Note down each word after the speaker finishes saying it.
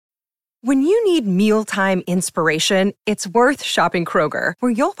When you need mealtime inspiration, it's worth shopping Kroger,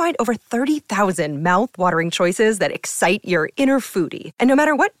 where you'll find over 30,000 mouth-watering choices that excite your inner foodie. And no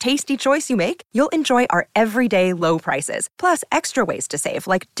matter what tasty choice you make, you'll enjoy our everyday low prices, plus extra ways to save,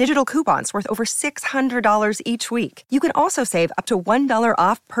 like digital coupons worth over $600 each week. You can also save up to $1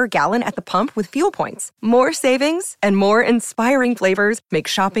 off per gallon at the pump with fuel points. More savings and more inspiring flavors make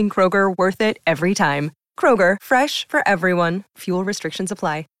shopping Kroger worth it every time. Kroger, fresh for everyone. Fuel restrictions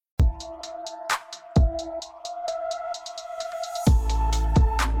apply.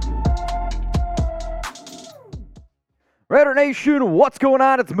 Raider Nation, what's going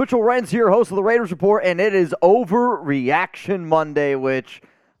on? It's Mitchell Renz here, host of the Raiders Report, and it is Overreaction Monday, which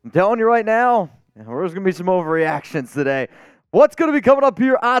I'm telling you right now, there's going to be some overreactions today. What's going to be coming up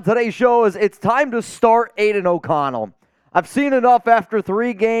here on today's show is it's time to start Aidan O'Connell. I've seen enough after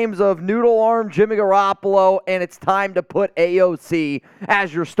 3 games of noodle arm Jimmy Garoppolo, and it's time to put AOC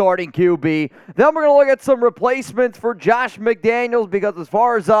as your starting QB. Then we're going to look at some replacements for Josh McDaniels, because as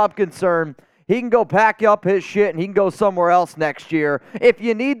far as I'm concerned, he can go pack up his shit and he can go somewhere else next year. If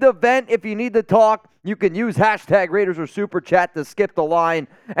you need to vent, if you need to talk, you can use hashtag Raiders or Super Chat to skip the line.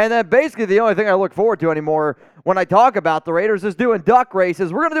 And then basically the only thing I look forward to anymore when I talk about the Raiders is doing duck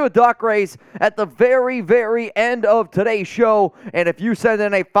races. We're going to do a duck race at the very, very end of today's show. And if you send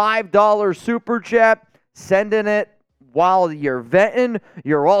in a $5 Super Chat, send in it while you're venting,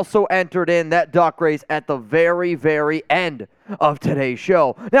 you're also entered in that duck race at the very, very end of today's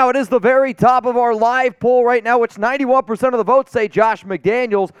show. Now, it is the very top of our live poll right now, which 91% of the votes say Josh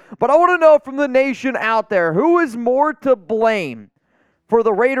McDaniels. But I want to know from the nation out there, who is more to blame for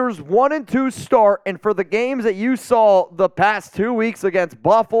the Raiders' 1-2 start and for the games that you saw the past 2 weeks against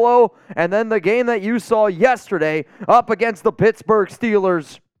Buffalo and then the game that you saw yesterday up against the Pittsburgh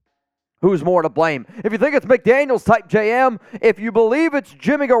Steelers? Who's more to blame? If you think it's McDaniels, type JM. If you believe it's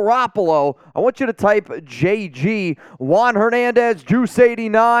Jimmy Garoppolo, I want you to type JG. Juan Hernandez,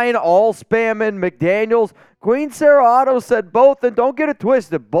 Juice89, all spamming McDaniels. Queen Sarah Otto said both, and don't get it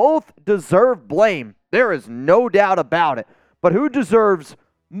twisted. Both deserve blame. There is no doubt about it. But who deserves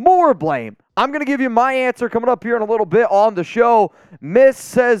more blame? I'm going to give you my answer coming up here in a little bit on the show. Miss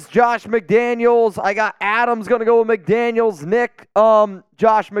says Josh McDaniels. I got Adam's going to go with McDaniels. Nick,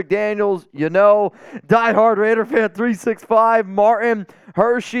 Josh McDaniels, you know. Diehard Raider fan 365. Martin,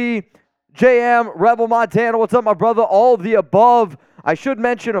 Hershey, JM, Rebel Montana. What's up, my brother? All of the above. I should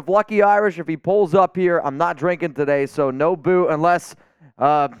mention if Lucky Irish, if he pulls up here, I'm not drinking today, so no boo unless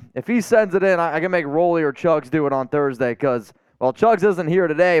if he sends it in, I can make Rolly or Chugs do it on Thursday because, well, Chugs isn't here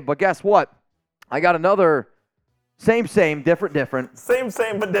today, but guess what? I got another same, different. Same, but different.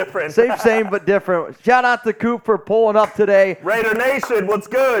 Same, but different. Shout out to Coop for pulling up today. Raider Nation, what's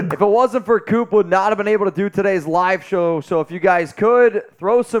good? If it wasn't for Coop, would not have been able to do today's live show. So if you guys could,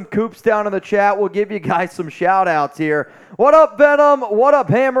 throw some Coops down in the chat. We'll give you guys some shout outs here. What up, Venom? What up,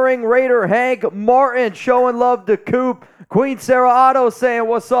 Hammering? Raider Hank Martin showing love to Coop. Queen Sarah Otto saying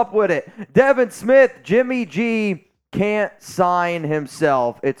what's up with it. Devin Smith, Jimmy G can't sign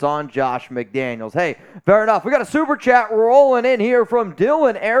himself. It's on Josh McDaniels. Hey, fair enough. We got a super chat rolling in here from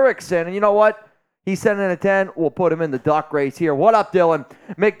Dylan Erickson. And you know what? He sent in a 10. We'll put him in the duck race here. What up, Dylan?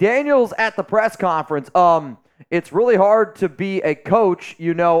 McDaniels at the press conference. It's really hard to be a coach,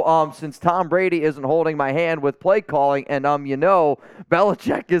 since Tom Brady isn't holding my hand with play calling. And,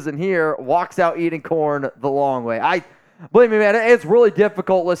 Belichick isn't here. Walks out eating corn the long way. Believe me, man, it's really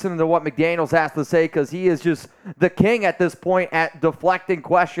difficult listening to what McDaniels has to say because he is just the king at this point at deflecting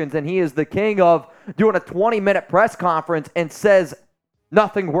questions, and he is the king of doing a 20-minute press conference and says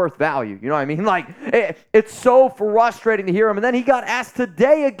nothing worth value. You know what I mean? Like, it's so frustrating to hear him. And then he got asked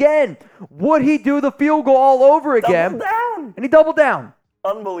today again, would he do the field goal all over again? Double down. And he doubled down.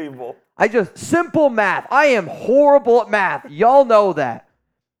 Unbelievable. Simple math. I am horrible at math. Y'all know that.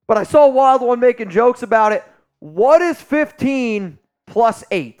 But I saw Wild One making jokes about it. What is 15 plus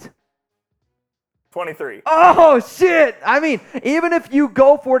 8? 23. Oh, shit. I mean, even if you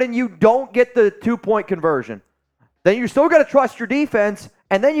go for it and you don't get the 2-point conversion, then you still got to trust your defense,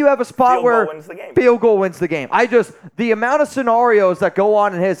 and then you have a spot where field goal wins the game. The amount of scenarios that go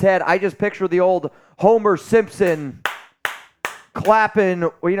on in his head, I just picture the old Homer Simpson clapping,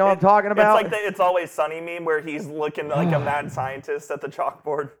 you know what I'm talking about? It's like the It's Always Sunny meme where he's looking like a mad scientist at the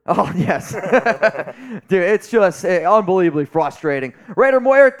chalkboard. Oh, yes. Dude, it's just unbelievably frustrating. Raider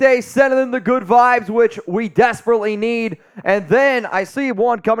Muerte sending in the good vibes, which we desperately need. And then I see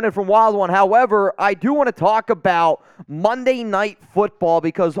one coming in from Wild One. However, I do want to talk about Monday Night Football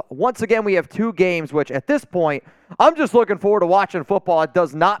because, once again, we have 2 games, which at this point, I'm just looking forward to watching football. It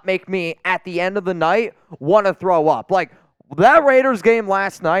does not make me, at the end of the night, want to throw up. Like, That Raiders game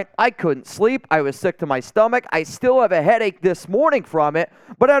last night, I couldn't sleep. I was sick to my stomach. I still have a headache this morning from it.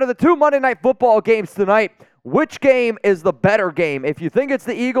 But out of the 2 Monday Night Football games tonight, which game is the better game? If you think it's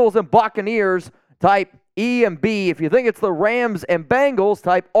the Eagles and Buccaneers, type E and B. If you think it's the Rams and Bengals,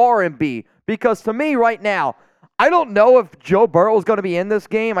 type R and B. Because to me right now, I don't know if Joe Burrow is going to be in this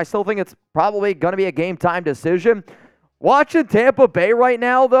game. I still think it's probably going to be a game time decision. Watching Tampa Bay right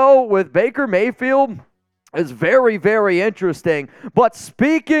now, though, with Baker Mayfield is very, very interesting. But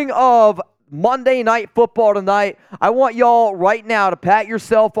speaking of Monday Night Football tonight, I want y'all right now to pat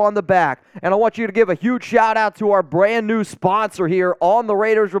yourself on the back. And I want you to give a huge shout out to our brand new sponsor here on the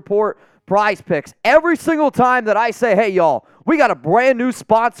Raiders Report, Prize Picks. Every single time that I say, hey, y'all, we got a brand new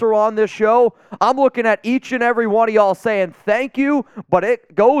sponsor on this show, I'm looking at each and every one of y'all saying thank you, but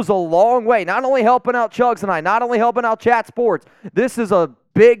it goes a long way. Not only helping out Chugs and I, not only helping out Chat Sports, this is a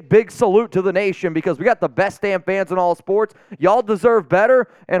big, big salute to the nation because we got the best damn fans in all sports. Y'all deserve better,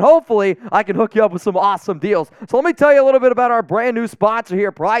 and hopefully I can hook you up with some awesome deals. So let me tell you a little bit about our brand new sponsor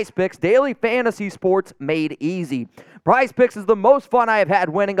here, Prize Picks, daily fantasy sports made easy. Prize Picks is the most fun I have had,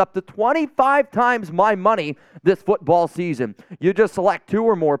 winning up to 25 times my money this football season. You just select 2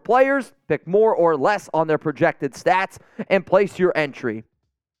 or more players, pick more or less on their projected stats, and place your entry.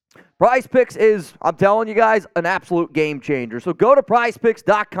 Prize Picks is, I'm telling you guys, an absolute game changer. So go to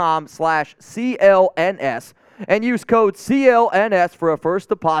prizepicks.com/CLNS and use code CLNS for a first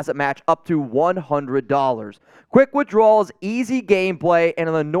deposit match up to $100. Quick withdrawals, easy gameplay, and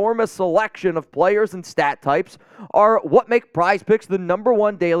an enormous selection of players and stat types are what make Prize Picks the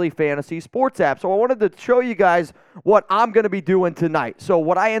 #1 daily fantasy sports app. So I wanted to show you guys what I'm going to be doing tonight. So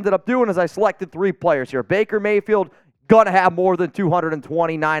what I ended up doing is I selected 3 players here. Baker Mayfield, going to have more than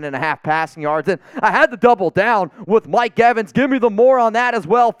 229.5 passing yards. And I had to double down with Mike Evans. Give me the more on that as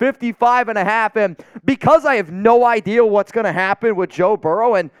well, 55.5. And because I have no idea what's going to happen with Joe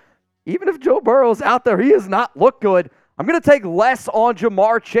Burrow, and even if Joe Burrow's out there, he has not looked good, I'm going to take less on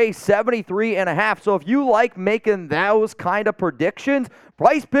Jamar Chase, 73.5. So if you like making those kind of predictions,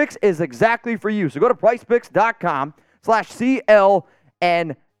 Prize Picks is exactly for you. So go to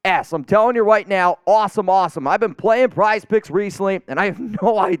prizepicks.com/CLNS. I'm telling you right now, awesome. I've been playing Prize Picks recently, and I have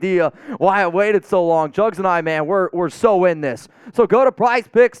no idea why I waited so long. Jugs and I, man, we're so in this. So go to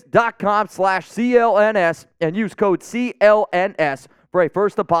prizepicks.com/CLNS and use code CLNS for a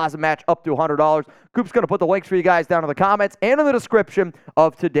first deposit match up to $100. Coop's going to put the links for you guys down in the comments and in the description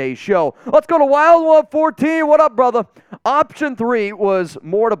of today's show. Let's go to Wild 114. What up, brother? Option 3 was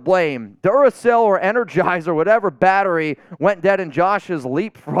more to blame. Duracell or Energizer, whatever battery, went dead in Josh's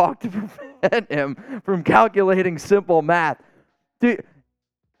leapfrog to prevent him from calculating simple math. Dude,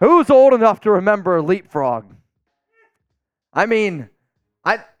 who's old enough to remember leapfrog? I mean,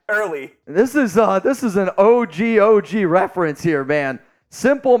 Early. This is an OG reference here, man.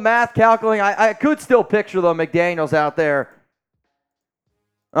 Simple math calculating. I could still picture the McDaniels out there.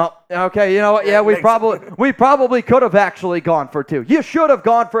 Oh, okay. You know what? Yeah, we probably could have actually gone for 2. You should have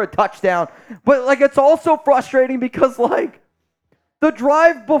gone for a touchdown. But like, it's also frustrating because like the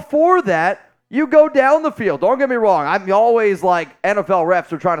drive before that, you go down the field. Don't get me wrong. I'm always like NFL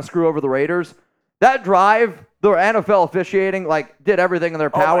refs are trying to screw over the Raiders. That drive, the NFL officiating did everything in their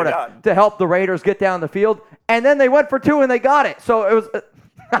power to help the Raiders get down the field, and then they went for 2 and they got it. So it was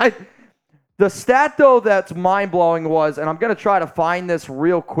the stat though that's mind-blowing was, and I'm going to try to find this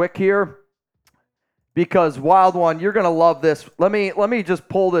real quick here because Wild One, you're going to love this. Let me just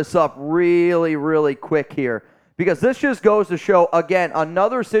pull this up really, really quick here because this just goes to show again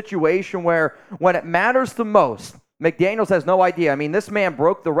another situation where when it matters the most, McDaniels has no idea. I mean, this man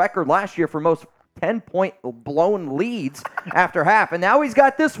broke the record last year for most 10-point blown leads after half. And now he's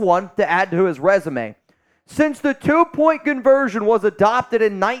got this one to add to his resume. Since the 2-point conversion was adopted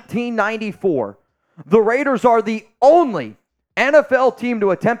in 1994, the Raiders are the only NFL team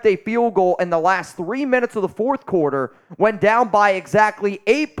to attempt a field goal in the last 3 minutes of the fourth quarter when down by exactly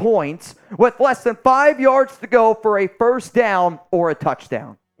 8 points with less than 5 yards to go for a first down or a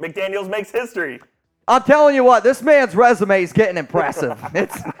touchdown. McDaniels makes history. I'm telling you what, this man's resume is getting impressive.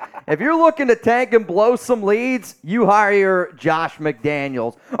 If you're looking to tank and blow some leads, you hire Josh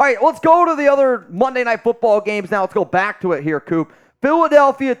McDaniels. All right, let's go to the other Monday Night Football games now. Let's go back to it here, Coop.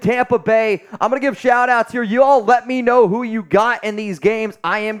 Philadelphia, Tampa Bay. I'm going to give shout-outs here. You all let me know who you got in these games.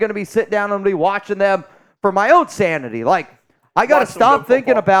 I am going to be sitting down and be watching them for my own sanity. I got to stop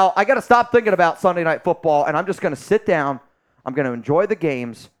thinking about Sunday Night Football, and I'm just going to sit down. I'm going to enjoy the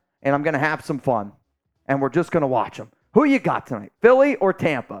games, and I'm going to have some fun. And we're just going to watch them. Who you got tonight, Philly or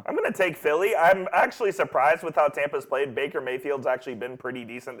Tampa? I'm going to take Philly. I'm actually surprised with how Tampa's played. Baker Mayfield's actually been pretty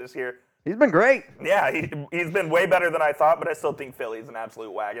decent this year. He's been great. Yeah, he's been way better than I thought, but I still think Philly's an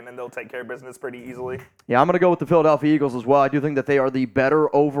absolute wagon, and they'll take care of business pretty easily. Yeah, I'm going to go with the Philadelphia Eagles as well. I do think that they are the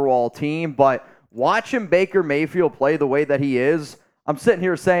better overall team, but watching Baker Mayfield play the way that he is, I'm sitting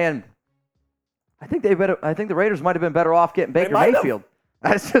here saying, I think the Raiders might have been better off getting Baker Mayfield.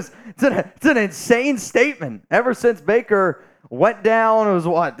 That's just it's an insane statement. Ever since Baker went down, it was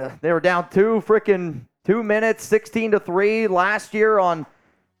what? They were down 2 minutes, 16-3 last year on,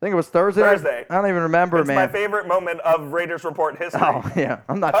 I think it was Thursday. I don't even remember, man. It's my favorite moment of Raiders Report history. Oh, yeah.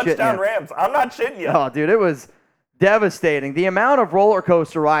 I'm not shitting you. Touchdown Rams. I'm not shitting you. Oh, dude, it was devastating. The amount of roller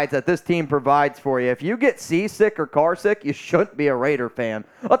coaster rides that this team provides for you. If you get seasick or car sick, you shouldn't be a Raider fan.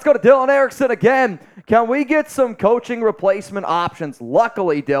 Let's go to Dylan Erickson again. Can we get some coaching replacement options?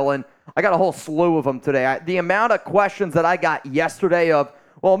 Luckily, Dylan, I got a whole slew of them today. The amount of questions that I got yesterday of,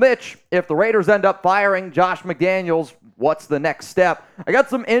 well, Mitch, if the Raiders end up firing Josh McDaniels, what's the next step? I got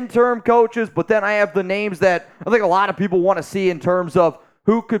some interim coaches, but then I have the names that I think a lot of people want to see in terms of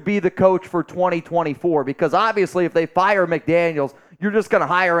who could be the coach for 2024, because obviously if they fire McDaniels, you're just going to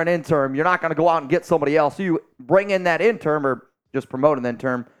hire an interim. You're not going to go out and get somebody else. So you bring in that interim or just promote an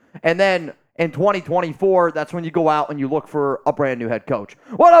interim. And then in 2024, that's when you go out and you look for a brand new head coach.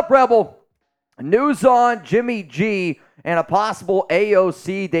 What up, Rebel? News on Jimmy G and a possible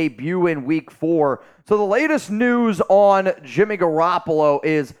AOC debut in Week 4. So the latest news on Jimmy Garoppolo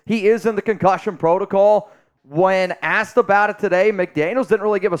is he is in the concussion protocol. When asked about it today, McDaniels didn't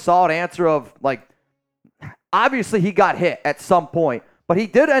really give a solid answer of, like, obviously he got hit at some point, but he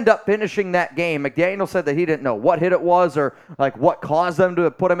did end up finishing that game. McDaniels said that he didn't know what hit it was or, like, what caused them to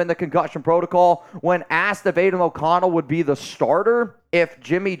put him in the concussion protocol. When asked if Aidan O'Connell would be the starter if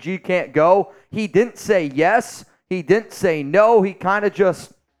Jimmy G can't go, he didn't say yes. He didn't say no. He kind of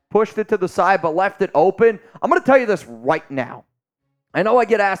just pushed it to the side but left it open. I'm going to tell you this right now. I know I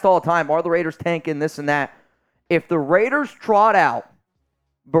get asked all the time, are the Raiders tanking this and that? If the Raiders trot out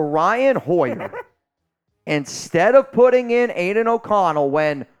Brian Hoyer instead of putting in Aidan O'Connell,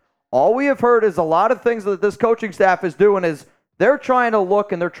 when all we have heard is a lot of things that this coaching staff is doing is they're trying to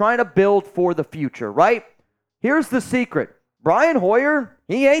look and they're trying to build for the future, right? Here's the secret. Brian Hoyer,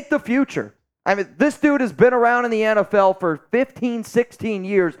 he ain't the future. I mean, this dude has been around in the NFL for 15, 16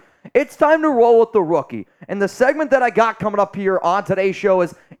 years. It's time to roll with the rookie. And the segment that I got coming up here on today's show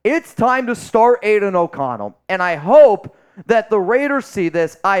is it's time to start Aidan O'Connell. And I hope that the Raiders see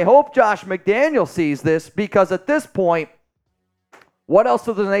this. I hope Josh McDaniels sees this, because at this point, what else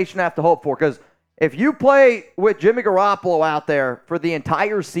does the nation have to hope for? Because if you play with Jimmy Garoppolo out there for the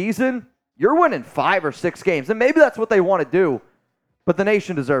entire season, you're winning 5 or 6 games. And maybe that's what they want to do, but the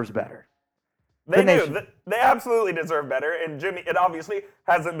nation deserves better. They do. They absolutely deserve better. And Jimmy, it obviously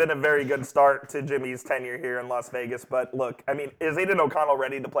hasn't been a very good start to Jimmy's tenure here in Las Vegas. But look, I mean, is Aidan O'Connell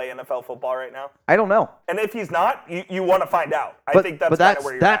ready to play NFL football right now? I don't know. And if he's not, you want to find out. I think that's kind of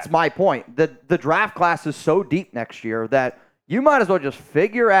where you're That's at. my point. The draft class is so deep next year that you might as well just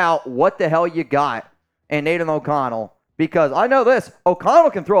figure out what the hell you got in Aidan O'Connell. Because I know this,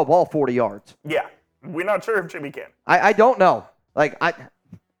 O'Connell can throw a ball 40 yards. Yeah. We're not sure if Jimmy can. I don't know. Like,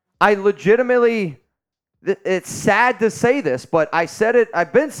 I legitimately, it's sad to say this, but I said it,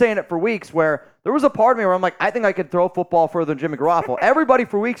 I've been saying it for weeks, where there was a part of me where I'm like, I think I could throw football further than Jimmy Garoppolo. Everybody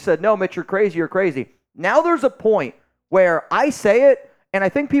for weeks said, no, Mitch, you're crazy. Now there's a point where I say it, and I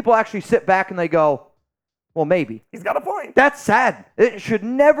think people actually sit back and they go, well, maybe. He's got a point. That's sad. It should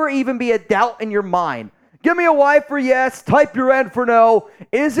never even be a doubt in your mind. Give me a Y for yes, type your N for no.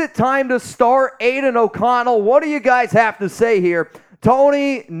 Is it time to start Aidan O'Connell? What do you guys have to say here?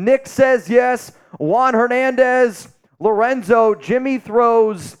 Tony, Nick says yes. Juan Hernandez, Lorenzo, Jimmy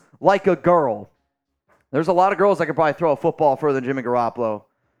throws like a girl. There's a lot of girls that could probably throw a football further than Jimmy Garoppolo.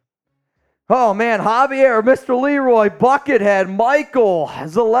 Oh, man, Javier, Mr. Leroy, Buckethead, Michael,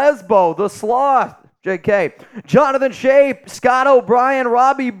 Zalesbo, The Sloth, JK, Jonathan Shea, Scott O'Brien,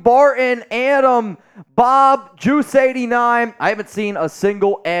 Robbie Barton, Adam, Bob, Juice89. I haven't seen a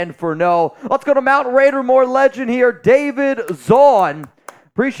single N for no. Let's go to Mountain Raider, more legend here. David Zahn.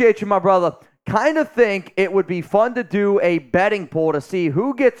 Appreciate you, my brother. Kind of think it would be fun to do a betting pool to see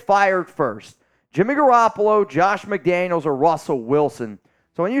who gets fired first. Jimmy Garoppolo, Josh McDaniels, or Russell Wilson.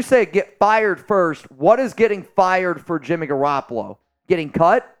 So when you say get fired first, what is getting fired for Jimmy Garoppolo? Getting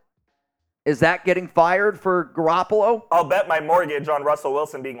cut? Is that getting fired for Garoppolo? I'll bet my mortgage on Russell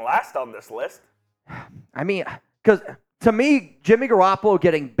Wilson being last on this list. I mean, because to me, Jimmy Garoppolo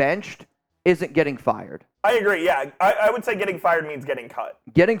getting benched isn't getting fired. I agree, yeah. I would say getting fired means getting cut.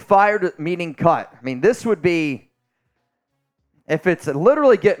 Getting fired meaning cut. I mean, this would be, if it's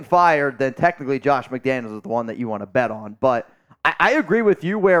literally getting fired, then technically Josh McDaniels is the one that you want to bet on. But I agree with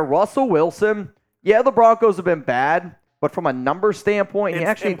you where Russell Wilson, yeah, the Broncos have been bad, but from a number standpoint,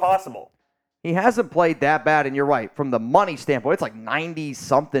 It's impossible. He hasn't played that bad, and you're right. From the money standpoint, it's like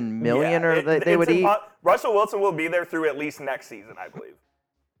 90-something million they would eat. Russell Wilson will be there through at least next season, I believe.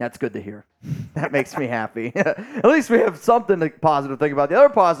 That's good to hear. That makes me happy. At least we have something positive to think about. The other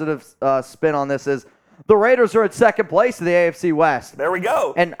positive spin on this is the Raiders are in second place in the AFC West. There we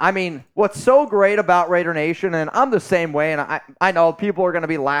go. And, I mean, what's so great about Raider Nation, and I'm the same way, and I know people are going to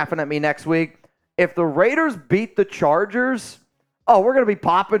be laughing at me next week. If the Raiders beat the Chargers, we're going to be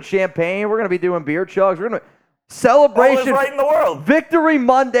popping champagne. We're going to be doing beer chugs. We're going to celebration. All is right in the world. Victory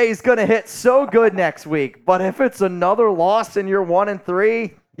Monday is going to hit so good next week. But if it's another loss and you're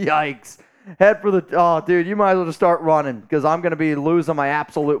 1-3, yikes. Head for the dude, you might as well just start running because I'm going to be losing my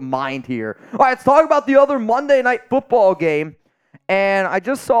absolute mind here. All right, let's talk about the other Monday Night Football game. And I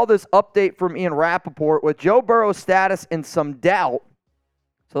just saw this update from Ian Rappaport with Joe Burrow's status in some doubt.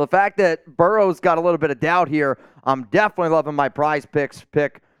 So the fact that Burrow's got a little bit of doubt here, I'm definitely loving my prize picks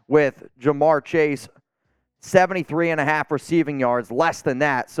pick with Jamar Chase, 73.5 receiving yards, less than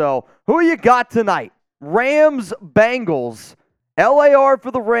that. So who you got tonight? Rams, Bengals. LAR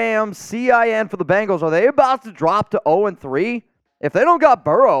for the Rams, CIN for the Bengals. Are they about to drop to 0-3? If they don't got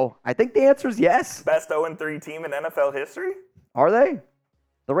Burrow, I think the answer is yes. Best 0-3 team in NFL history? Are they?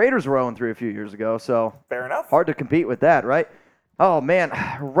 The Raiders were 0-3 a few years ago, so fair enough. Hard to compete with that, right? Oh, man.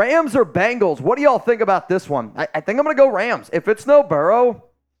 Rams or Bengals? What do y'all think about this one? I think I'm going to go Rams. If it's no Burrow,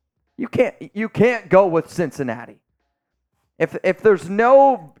 you can't go with Cincinnati. If there's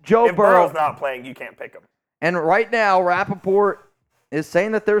no Joe if Burrow. Burrow's not playing, you can't pick him. And right now, Rappaport is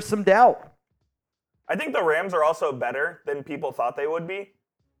saying that there's some doubt. I think the Rams are also better than people thought they would be.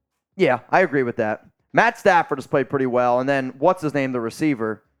 Yeah, I agree with that. Matt Stafford has played pretty well. And then, what's his name, the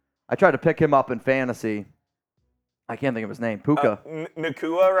receiver? I tried to pick him up in fantasy. I can't think of his name. Puka.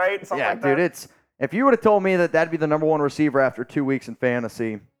 Nakua, right? Something like that? Dude, if you would have told me that that'd be the number one receiver after 2 weeks in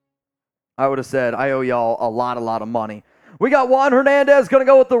fantasy, I would have said, I owe y'all a lot of money. We got Juan Hernandez going to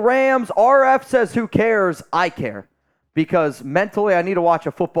go with the Rams. RF says, who cares? I care. Because mentally, I need to watch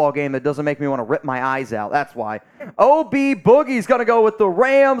a football game that doesn't make me want to rip my eyes out. That's why. OB Boogie's going to go with the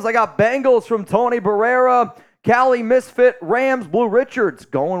Rams. I got Bengals from Tony Barrera. Cali Misfit, Rams, Blue Richards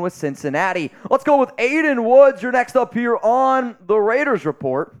going with Cincinnati. Let's go with Aidan Woods. You're next up here on the Raiders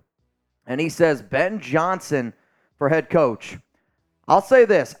Report. And he says, Ben Johnson for head coach. I'll say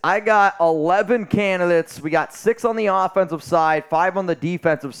this. I got 11 candidates. We got 6 on the offensive side, 5 on the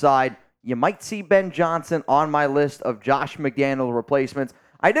defensive side. You might see Ben Johnson on my list of Josh McDaniels replacements.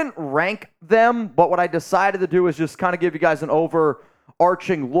 I didn't rank them, but what I decided to do is just kind of give you guys an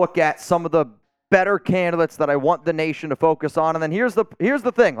overarching look at some of the better candidates that I want the nation to focus on. And then here's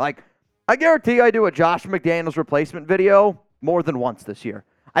the thing. Like, I guarantee I do a Josh McDaniels replacement video more than once this year.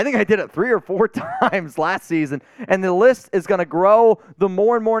 I think I did it 3 or 4 times last season, and the list is going to grow the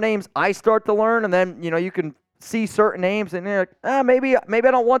more and more names I start to learn, and then, you can see certain names, and you're like, maybe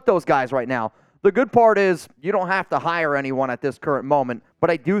I don't want those guys right now. The good part is you don't have to hire anyone at this current moment, but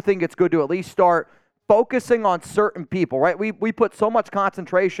I do think it's good to at least start focusing on certain people, right? We put so much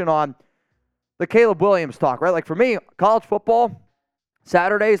concentration on the Caleb Williams talk, right? Like for me, college football,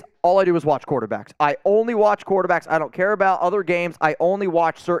 Saturdays, all I do is watch quarterbacks. I only watch quarterbacks. I don't care about other games. I only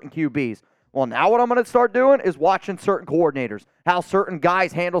watch certain QBs. Well, now what I'm going to start doing is watching certain coordinators, how certain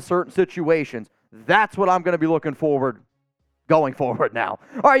guys handle certain situations. That's what I'm going to be looking forward going forward now.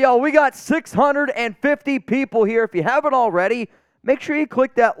 All right, y'all, we got 650 people here. If you haven't already, make sure you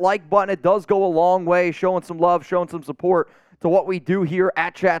click that like button. It does go a long way, showing some love, showing some support to what we do here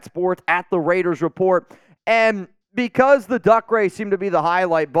at Chat Sports, at the Raiders Report. And because the duck race seemed to be the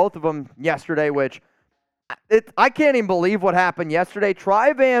highlight, both of them yesterday, which I can't even believe what happened yesterday.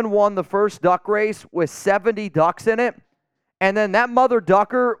 Tri-Van won the first duck race with 70 ducks in it, and then that mother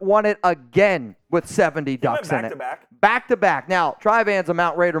ducker won it again with 70 ducks in it. Back-to-back. Now, Tri-Van's a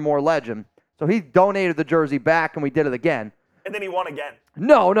Mount Raidermore legend, so he donated the jersey back, and we did it again. And then he won again.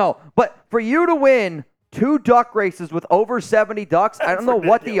 No. But for you to win 2 duck races with over 70 ducks, I don't know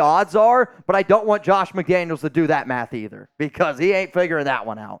what the odds are, but I don't want Josh McDaniels to do that math either because he ain't figuring that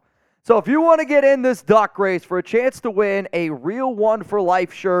one out. So if you want to get in this duck race for a chance to win a Real One for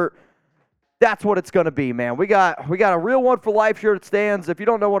Life shirt, that's what it's going to be, man. We got a Real One for Life shirt. It stands. If you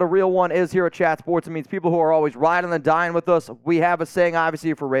don't know what a Real One is here at Chat Sports, it means people who are always riding and dying with us. We have a saying,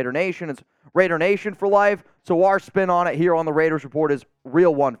 obviously, for Raider Nation. It's Raider Nation for life. So our spin on it here on the Raiders Report is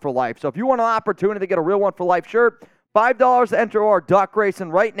Real One for Life. So if you want an opportunity to get a Real One for Life shirt, $5 to enter our duck race.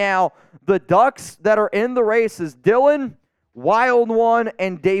 And right now, the ducks that are in the race is Dylan, Wild One,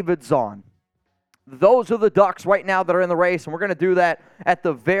 and David Zahn. those are the Ducks right now that are in the race, and we're going to do that at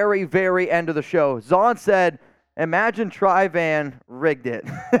the very, very end of the show. Zahn said, imagine Tri-Van rigged it.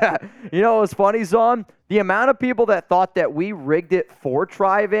 You know what's funny, Zahn? The amount of people that thought that we rigged it for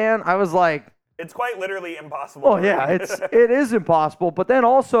Tri-Van, I was like... It's quite literally impossible. Oh, yeah, it is impossible. But then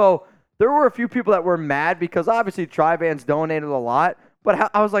also, there were a few people that were mad because obviously Tri-Van's donated a lot.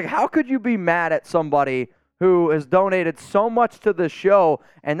 But I was like, how could you be mad at somebody who has donated so much to the show?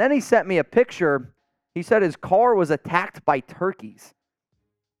 And then he sent me a picture. He said his car was attacked by turkeys.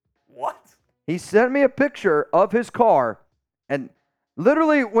 What? He sent me a picture of his car. And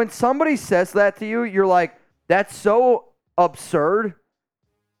literally, when somebody says that to you, you're like, that's so absurd.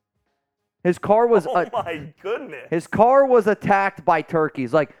 His car was... Oh, my goodness. His car was attacked by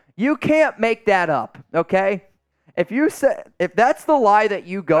turkeys. Like, you can't make that up, okay? If that's the lie that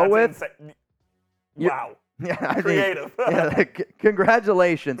you go with... Insane. Wow. Yeah, Creative.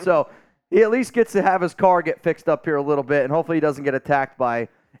 Congratulations. So he at least gets to have his car get fixed up here a little bit, and hopefully he doesn't get attacked by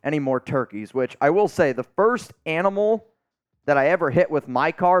any more turkeys, which I will say, the first animal that I ever hit with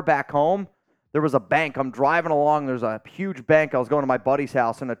my car back home, there was a bank. I'm driving along. There's a huge bank. I was going to my buddy's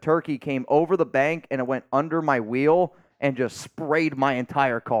house, and a turkey came over the bank, and it went under my wheel and just sprayed my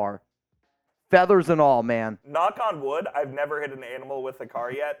entire car. Feathers and all, man. Knock on wood, I've never hit an animal with a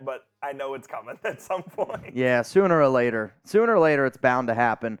car yet, but I know it's coming at some point. Yeah, sooner or later. Sooner or later, it's bound to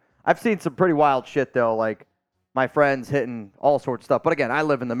happen. I've seen some pretty wild shit, though, like my friends hitting all sorts of stuff. But again, I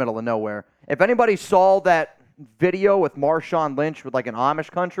live in the middle of nowhere. If anybody saw that video with Marshawn Lynch with like an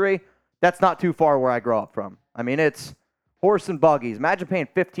Amish country, that's not too far where I grew up from. I mean, it's horse and buggies. Imagine paying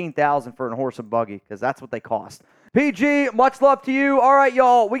 $15,000 for a horse and buggy, because that's what they cost. PG, much love to you. All right,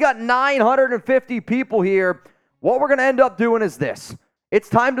 y'all, we got 950 people here. What we're going to end up doing is this. It's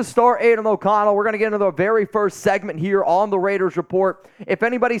time to start Aidan O'Connell. We're going to get into the very first segment here on the Raiders Report. If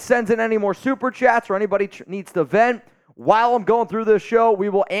anybody sends in any more super chats or anybody needs to vent while I'm going through this show, we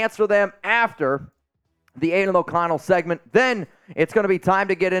will answer them after the Aidan O'Connell segment. Then it's going to be time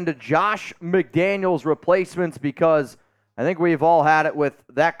to get into Josh McDaniels' replacements, because I think we've all had it with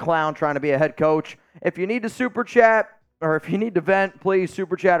that clown trying to be a head coach. If you need to super chat or if you need to vent, please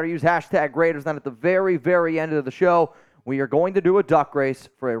super chat or use hashtag Raiders. Then at the very, very end of the show, we are going to do a duck race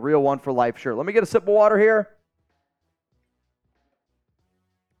for a real one for life shirt. Let me get a sip of water here.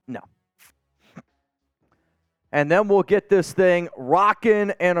 No. And then we'll get this thing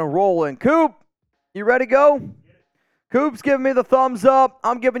rocking and a rolling. Coop, you ready to go? Coop's giving me the thumbs up.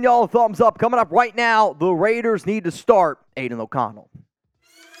 I'm giving y'all a thumbs up. Coming up right now, the Raiders need to start Aidan O'Connell.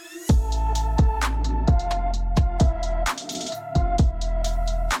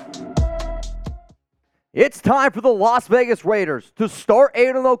 It's time for the Las Vegas Raiders to start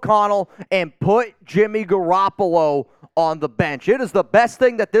Aidan O'Connell and put Jimmy Garoppolo on the bench. It is the best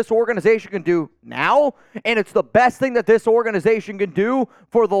thing that this organization can do now, and it's the best thing that this organization can do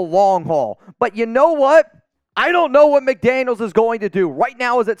for the long haul. But you know what? I don't know what McDaniels is going to do. Right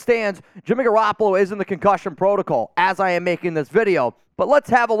now, as it stands, Jimmy Garoppolo is in the concussion protocol as I am making this video. But let's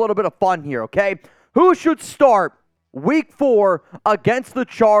have a little bit of fun here, okay? Who should start Week 4 against the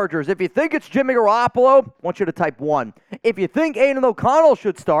Chargers? If you think it's Jimmy Garoppolo, I want you to type 1. If you think Aidan O'Connell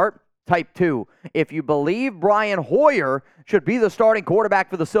should start, type 2. If you believe Brian Hoyer should be the starting quarterback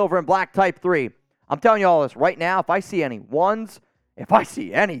for the Silver and Black, type 3. I'm telling you all this right now. If I see any 1s, if I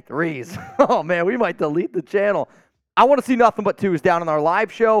see any 3s, oh man, we might delete the channel. I want to see nothing but 2s down in our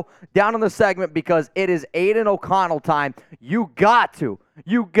live show, down in the segment, because it is Aidan O'Connell time. You got to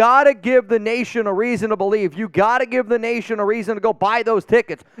give the nation a reason to believe. You got to give the nation a reason to go buy those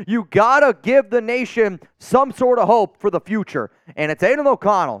tickets. You got to give the nation some sort of hope for the future. And it's Aidan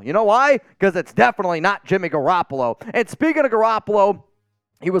O'Connell. You know why? Because it's definitely not Jimmy Garoppolo. And speaking of Garoppolo,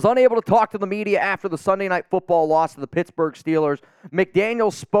 he was unable to talk to the media after the Sunday Night Football loss to the Pittsburgh Steelers.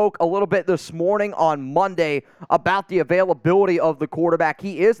 McDaniels spoke a little bit this morning on Monday about the availability of the quarterback.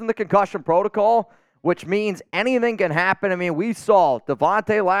 He is in the concussion protocol, which means anything can happen. I mean, we saw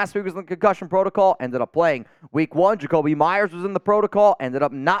Devontae last week was in the concussion protocol, ended up playing. Week 1, Jacoby Myers was in the protocol, ended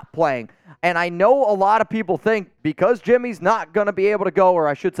up not playing. And I know a lot of people think because Jimmy's not going to be able to go, or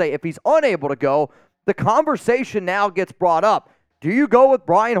I should say if he's unable to go, the conversation now gets brought up. Do you go with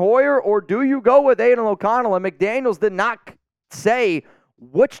Brian Hoyer or do you go with Aidan O'Connell? And McDaniels did not say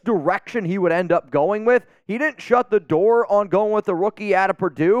which direction he would end up going with. He didn't shut the door on going with the rookie out of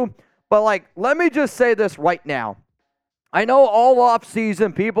Purdue. But, let me just say this right now. I know all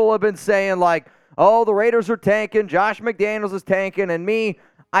offseason people have been saying, oh, the Raiders are tanking, Josh McDaniels is tanking, and me,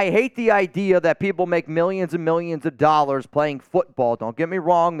 I hate the idea that people make millions and millions of dollars playing football. Don't get me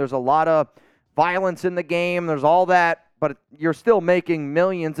wrong. There's a lot of violence in the game. There's all that. But you're still making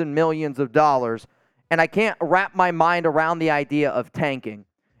millions and millions of dollars. and I can't wrap my mind around the idea of tanking.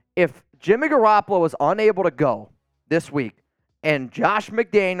 If Jimmy Garoppolo is unable to go this week, and Josh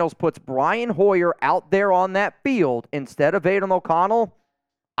McDaniels puts Brian Hoyer out there on that field instead of Aidan O'Connell,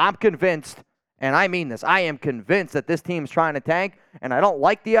 I'm convinced, and I mean this, I am convinced that this team's trying to tank, and I don't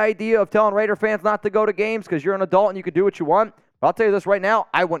like the idea of telling Raider fans not to go to games because you're an adult and you can do what you want. But I'll tell you this right now,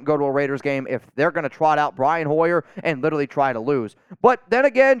 I wouldn't go to a Raiders game if they're going to trot out Brian Hoyer and literally try to lose. But then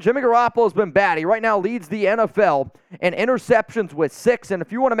again, Jimmy Garoppolo has been bad. He right now leads the NFL in interceptions with 6, and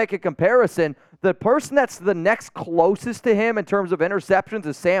if you want to make a comparison, the person that's the next closest to him in terms of interceptions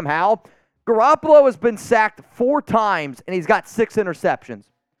is Sam Howell. Garoppolo has been sacked 4 times, and he's got 6 interceptions.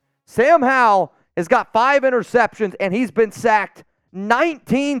 Sam Howell has got 5 interceptions, and he's been sacked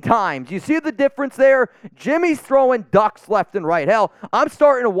 19 times. You see the difference there? Jimmy's throwing ducks left and right. Hell, I'm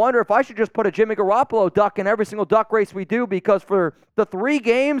starting to wonder if I should just put a Jimmy Garoppolo duck in every single duck race we do, because for the 3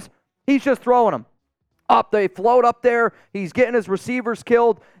 games, he's just throwing them up. They float up there. He's getting his receivers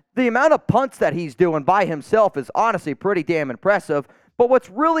killed. The amount of punts that he's doing by himself is honestly pretty damn impressive. But what's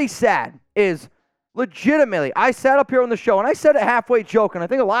really sad is, legitimately, I sat up here on the show, and I said it halfway joking. I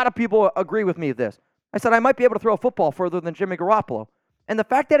think a lot of people agree with me with this. I said I might be able to throw a football further than Jimmy Garoppolo. And the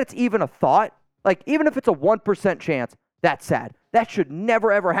fact that it's even a thought, like even if it's a 1% chance, that's sad. That should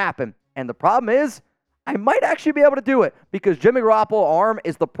never, ever happen. And the problem is, I might actually be able to do it because Jimmy Garoppolo's arm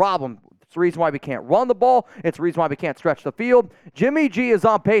is the problem. It's the reason why we can't run the ball. It's the reason why we can't stretch the field. Jimmy G is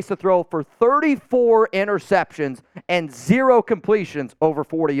on pace to throw for 34 interceptions and 0 completions over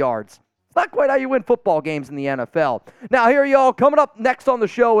 40 yards. It's not quite how you win football games in the NFL. Now, here y'all, coming up next on the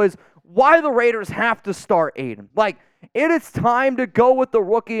show is why the Raiders have to start Aidan. Like, it is time to go with the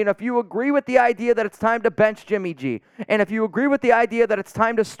rookie, and if you agree with the idea that it's time to bench Jimmy G, and if you agree with the idea that it's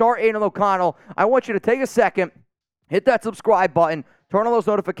time to start Aidan O'Connell, I want you to take a second, hit that subscribe button, turn on those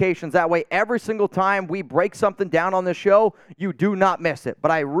notifications. That way, every single time we break something down on the show, you do not miss it.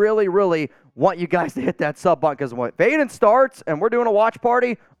 But I really, really want you guys to hit that sub button, because if Aidan starts and we're doing a watch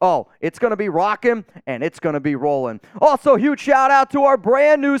party, it's going to be rocking and it's going to be rolling. Also, huge shout out to our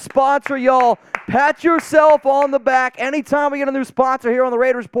brand new sponsor, y'all. Pat yourself on the back. Anytime we get a new sponsor here on the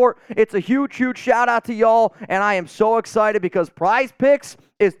Raiders Report, it's a huge, huge shout out to y'all. And I am so excited because Prize Picks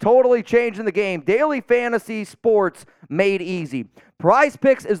is totally changing the game. Daily fantasy sports made easy. Prize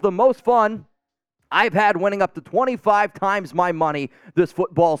Picks is the most fun I've had, winning up to 25 times my money this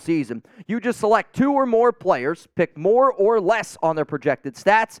football season. You just select 2 or more players, pick more or less on their projected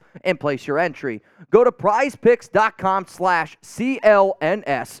stats, and place your entry. Go to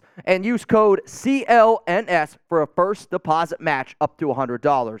prizepicks.com/CLNS and use code CLNS for a first deposit match up to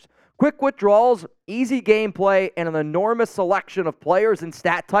 $100. Quick withdrawals, easy gameplay, and an enormous selection of players and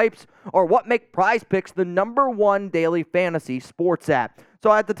stat types are what make Prize Picks the #1 daily fantasy sports app.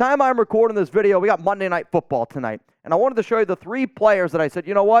 So at the time I'm recording this video, we got Monday Night Football tonight. And I wanted to show you the 3 players that I said,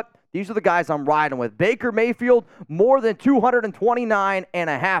 you know what? These are the guys I'm riding with. Baker Mayfield, more than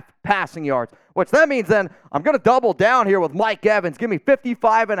 229.5 passing yards. Which that means then I'm going to double down here with Mike Evans. Give me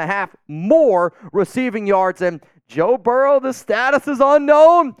 55.5 more receiving yards. And Joe Burrow, the status is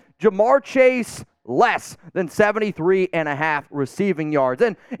unknown. Jamar Chase, less than 73.5 receiving yards.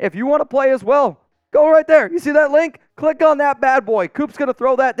 And if you want to play as well, go right there. You see that link? Click on that bad boy. Coop's going to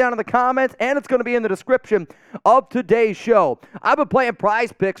throw that down in the comments, and it's going to be in the description of today's show. I've been playing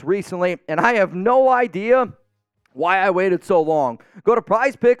Prize Picks recently, and I have no idea why I waited so long. Go to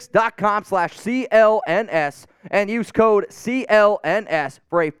prizepicks.com/CLNS and use code CLNS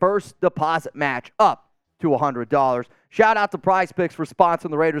for a first deposit match up to $100. Shout out to Prize Picks for sponsoring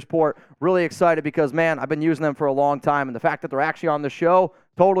the Raiders Report. Really excited because, man, I've been using them for a long time, and the fact that they're actually on the show,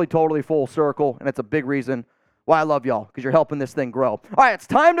 totally full circle, and it's a big reason why I love y'all, because you're helping this thing grow. All right, it's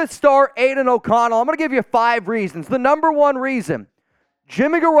time to start Aidan O'Connell. I'm going to give you 5 reasons. The #1 reason,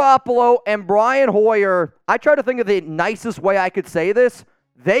 Jimmy Garoppolo and Brian Hoyer, I try to think of the nicest way I could say this.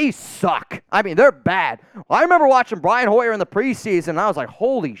 They suck. I mean, they're bad. I remember watching Brian Hoyer in the preseason, and I was like,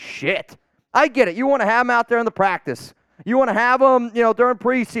 holy shit. I get it. You want to have him out there in the practice. You want to have him, during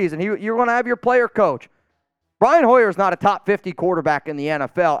preseason. You want to have your player coach. Brian Hoyer is not a top 50 quarterback in the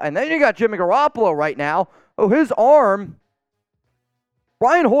NFL. And then you got Jimmy Garoppolo right now. Oh, his arm.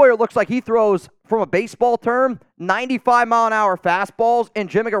 Brian Hoyer looks like he throws, from a baseball term, 95-mile-an-hour fastballs, and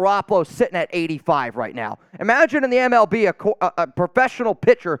Jimmy Garoppolo's sitting at 85 right now. Imagine in the MLB a professional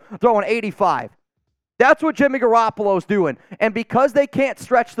pitcher throwing 85. That's what Jimmy Garoppolo's doing. And because they can't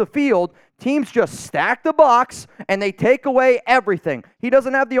stretch the field, teams just stack the box and they take away everything. He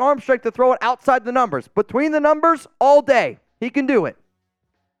doesn't have the arm strength to throw it outside the numbers. Between the numbers, all day, he can do it.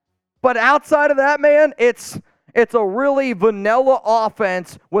 But outside of that, man, it's It's a really vanilla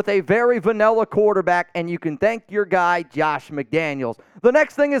offense with a very vanilla quarterback, and you can thank your guy, Josh McDaniels. The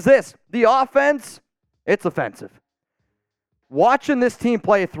next thing is this. The offense, it's offensive. Watching this team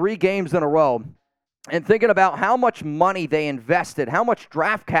play 3 games in a row and thinking about how much money they invested, how much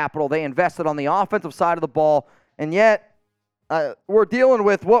draft capital they invested on the offensive side of the ball, and yet we're dealing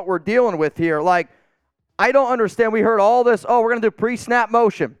with what we're dealing with here. Like, I don't understand. We heard all this, we're going to do pre-snap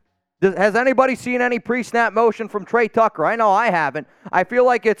motion. Has anybody seen any pre-snap motion from Trey Tucker? I know I haven't. I feel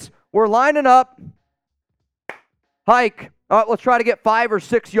like we're lining up, hike. Let's try to get 5 or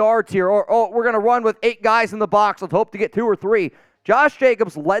 6 yards here. Or we're going to run with 8 guys in the box. Let's hope to get 2 or 3. Josh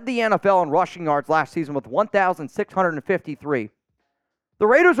Jacobs led the NFL in rushing yards last season with 1,653. The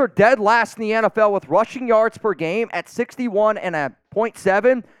Raiders are dead last in the NFL with rushing yards per game at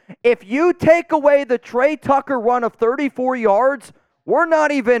 61.7. If you take away the Trey Tucker run of 34 yards, we're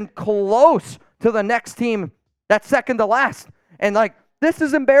not even close to the next team that's second to last. And, this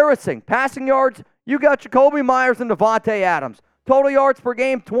is embarrassing. Passing yards, you got Jacoby Myers and Devontae Adams. Total yards per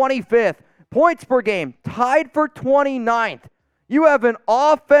game, 25th. Points per game, tied for 29th. You have an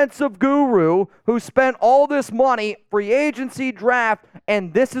offensive guru who spent all this money, free agency, draft,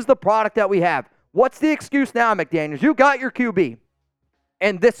 and this is the product that we have. What's the excuse now, McDaniels? You got your QB,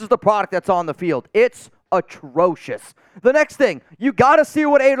 and this is the product that's on the field. It's atrocious. The next thing, you got to see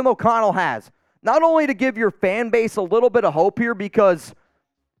what Aidan O'Connell has. Not only to give your fan base a little bit of hope here, because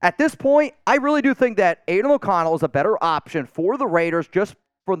at this point, I really do think that Aidan O'Connell is a better option for the Raiders just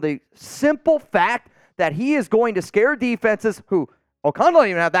for the simple fact that he is going to scare defenses who O'Connell don't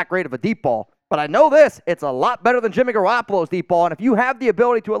even have that great of a deep ball. But I know this, it's a lot better than Jimmy Garoppolo's deep ball, and if you have the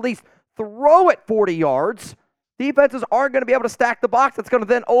ability to at least throw it 40 yards, defenses aren't going to be able to stack the box. That's going to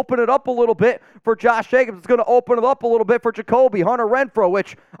then open it up a little bit for Josh Jacobs. It's going to open it up a little bit for Jacoby, Hunter Renfrow,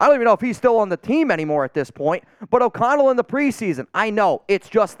 which I don't even know if he's still on the team anymore at this point. But O'Connell in the preseason, I know it's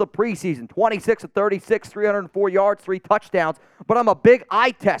just the preseason. 26 of 36, 304 yards, 3 touchdowns. But I'm a big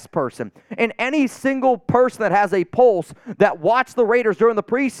eye test person. And any single person that has a pulse that watched the Raiders during the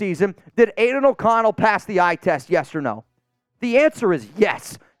preseason, did Aidan O'Connell pass the eye test, yes or no? The answer is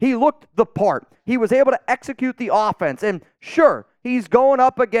yes. He looked the part. He was able to execute the offense. And sure, he's going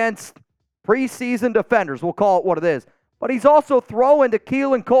up against preseason defenders. We'll call it what it is. But he's also throwing to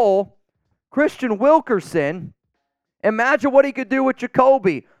Keelan Cole, Christian Wilkerson. Imagine what he could do with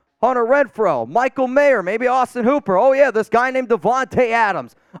Jacoby, Hunter Renfrow, Michael Mayer, maybe Austin Hooper. Oh, yeah, this guy named Devontae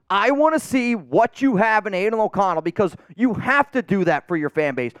Adams. I want to see what you have in Aidan O'Connell because you have to do that for your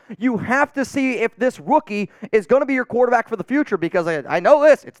fan base. You have to see if this rookie is going to be your quarterback for the future because I know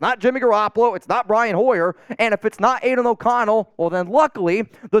this. It's not Jimmy Garoppolo. It's not Brian Hoyer. And if it's not Aidan O'Connell, well, then luckily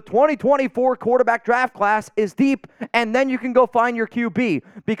the 2024 quarterback draft class is deep, and then you can go find your QB.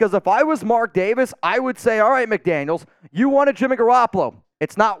 Because if I was Mark Davis, I would say, all right, McDaniels, you wanted Jimmy Garoppolo.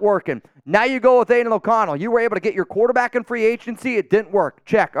 It's not working. Now you go with Aidan O'Connell. You were able to get your quarterback in free agency. It didn't work.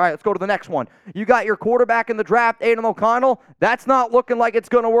 Check. All right, let's go to the next one. You got your quarterback in the draft, Aidan O'Connell. That's not looking like it's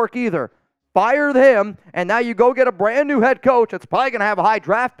going to work either. Fire him, and now you go get a brand new head coach that's probably going to have a high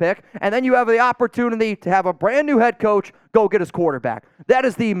draft pick, and then you have the opportunity to have a brand new head coach go get his quarterback. That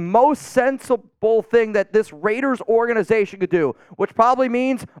is the most sensible thing that this Raiders organization could do, which probably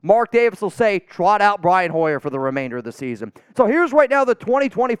means Mark Davis will say, trot out Brian Hoyer for the remainder of the season. So here's right now the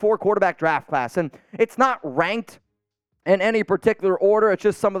 2024 quarterback draft class, and it's not ranked in any particular order. It's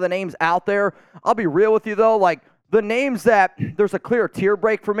just some of the names out there. I'll be real with you, though. Like, the names that there's a clear tier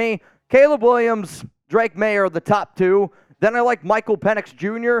break for me, Caleb Williams, Drake May are the top 2. Then I like Michael Penix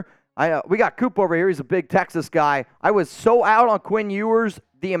Jr. We got Coop over here. He's a big Texas guy. I was so out on Quinn Ewers.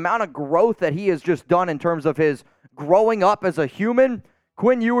 The amount of growth that he has just done in terms of his growing up as a human.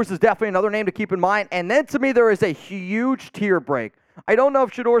 Quinn Ewers is definitely another name to keep in mind. And then to me, there is a huge tier break. I don't know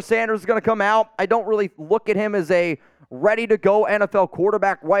if Shedeur Sanders is going to come out. I don't really look at him as a ready-to-go NFL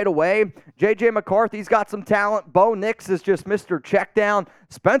quarterback right away. J.J. McCarthy's got some talent. Bo Nix is just Mr. Checkdown.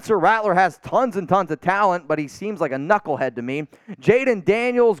 Spencer Rattler has tons and tons of talent, but he seems like a knucklehead to me. Jaden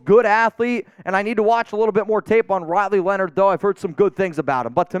Daniels, good athlete, and I need to watch a little bit more tape on Riley Leonard, though I've heard some good things about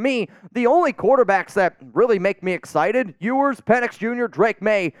him. But to me, the only quarterbacks that really make me excited, Ewers, Penix Jr., Drake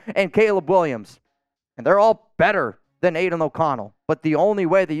May, and Caleb Williams. And they're all better than Aidan O'Connell. But the only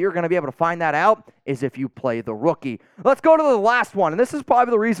way that you're going to be able to find that out is if you play the rookie. Let's go to the last one. And this is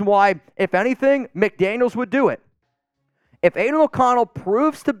probably the reason why, if anything, McDaniels would do it. If Aidan O'Connell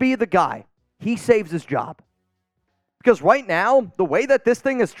proves to be the guy, he saves his job. Because right now, the way that this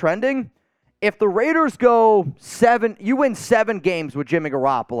thing is trending, if the Raiders go 7, you win 7 games with Jimmy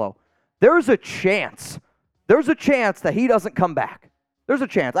Garoppolo, there's a chance that he doesn't come back. There's a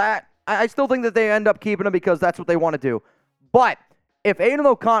chance. I still think that they end up keeping him because that's what they want to do. But if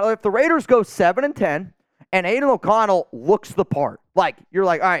the Raiders go 7-10 and Aidan O'Connell looks the part, like you're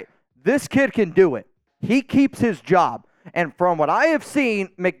like, all right, this kid can do it. He keeps his job. And from what I have seen,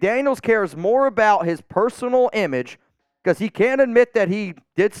 McDaniels cares more about his personal image because he can't admit that he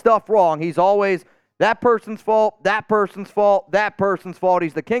did stuff wrong. He's always that person's fault, that person's fault, that person's fault.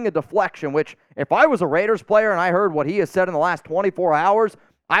 He's the king of deflection, which if I was a Raiders player and I heard what he has said in the last 24 hours,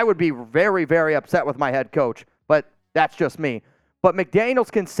 I would be very, very upset with my head coach. But that's just me. But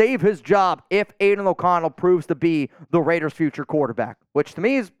McDaniels can save his job if Aidan O'Connell proves to be the Raiders' future quarterback, which to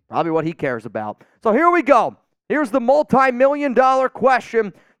me is probably what he cares about. So here we go. Here's the multi-million-dollar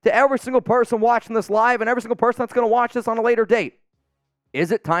question to every single person watching this live and every single person that's going to watch this on a later date.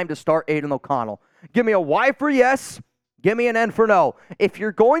 Is it time to start Aidan O'Connell? Give me a Y for yes. Give me an N for no. If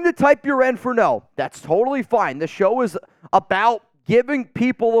you're going to type your N for no, that's totally fine. The show is about giving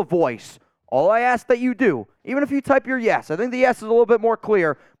people a voice. All I ask that you do, even if you type your yes, I think the yes is a little bit more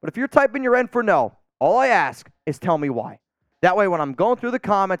clear, but if you're typing your N for no, all I ask is tell me why. That way when I'm going through the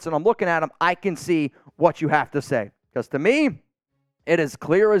comments and I'm looking at them, I can see what you have to say. Because to me, it is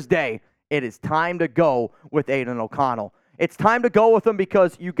clear as day. It is time to go with Aidan O'Connell. It's time to go with him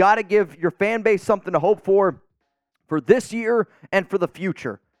because you got to give your fan base something to hope for this year and for the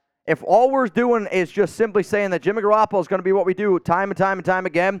future. If all we're doing is just simply saying that Jimmy Garoppolo is going to be what we do time and time and time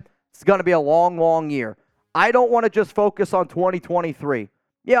again, it's going to be a long, long year. I don't want to just focus on 2023.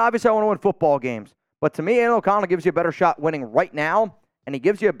 Yeah, obviously I want to win football games. But to me, Aidan O'Connell gives you a better shot winning right now, and he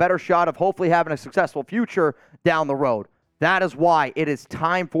gives you a better shot of hopefully having a successful future down the road. That is why it is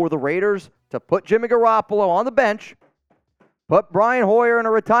time for the Raiders to put Jimmy Garoppolo on the bench, put Brian Hoyer in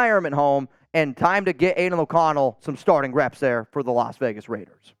a retirement home, and time to get Aidan O'Connell some starting reps there for the Las Vegas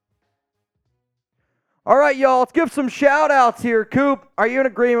Raiders. All right, y'all, let's give some shout-outs here. Coop, are you in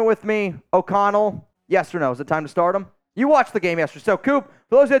agreement with me? O'Connell, yes or no? Is it time to start him? You watched the game yesterday. So, Coop,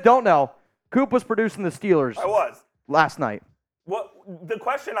 for those that don't know, Coop was producing the Steelers. I was. Last night. Well, the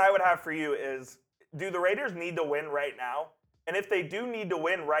question I would have for you is, do the Raiders need to win right now? And if they do need to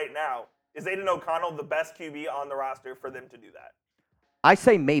win right now, is Aidan O'Connell the best QB on the roster for them to do that? I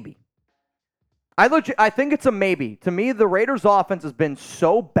say maybe. I think it's a maybe. To me, the Raiders' offense has been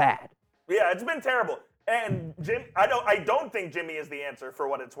so bad. Yeah, it's been terrible. And I don't think Jimmy is the answer for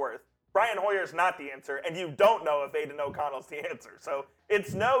what it's worth. Brian Hoyer's not the answer, and you don't know if Aidan O'Connell's the answer. So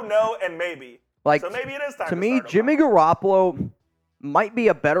it's no, and maybe. So maybe it is time to me, start Jimmy Garoppolo might be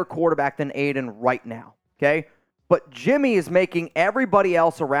a better quarterback than Aidan right now, okay? But Jimmy is making everybody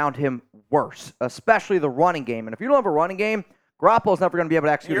else around him worse, especially the running game. And if you don't have a running game, Garoppolo's never going to be able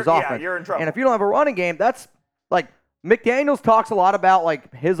to execute his offense. Yeah, you're in trouble. And if you don't have a running game, that's like McDaniels talks a lot about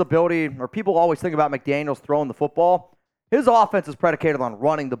like his ability, or people always think about McDaniels throwing the football. His offense is predicated on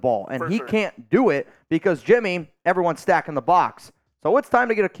running the ball, and he can't do it because Jimmy, everyone's stacking the box. So it's time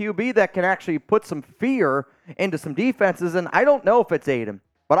to get a QB that can actually put some fear into some defenses, and I don't know if it's Aidan,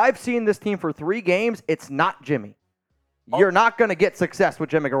 but I've seen this team for 3 games. It's not Jimmy. You're not going to get success with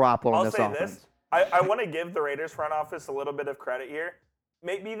Jimmy Garoppolo in this offense. This. I want to give the Raiders front office a little bit of credit here.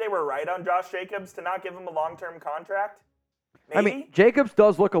 Maybe they were right on Josh Jacobs to not give him a long-term contract. Maybe? I mean, Jacobs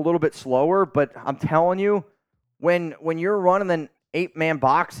does look a little bit slower, but I'm telling you, when you're running then 8-man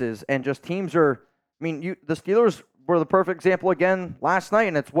boxes and just teams are, I mean, the Steelers were the perfect example again last night,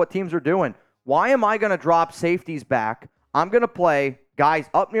 and it's what teams are doing. Why am I going to drop safeties back? I'm going to play guys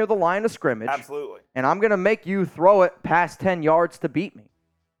up near the line of scrimmage. Absolutely. And I'm going to make you throw it past 10 yards to beat me.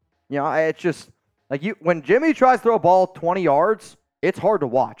 You know, it's just like when Jimmy tries to throw a ball 20 yards, it's hard to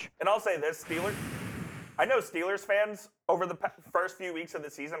watch. And I'll say this, I know Steelers fans over the first few weeks of the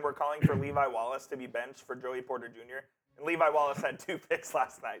season were calling for Levi Wallace to be benched for Joey Porter Jr. And Levi Wallace had 2 picks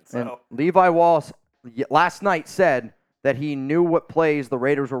last night. So and Levi Wallace last night said that he knew what plays the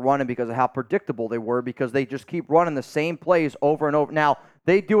Raiders were running because of how predictable they were, because they just keep running the same plays over and over. Now,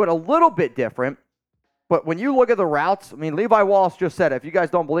 they do it a little bit different, but when you look at the routes, I mean, Levi Wallace just said, if you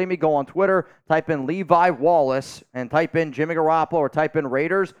guys don't believe me, go on Twitter, type in Levi Wallace, and type in Jimmy Garoppolo or type in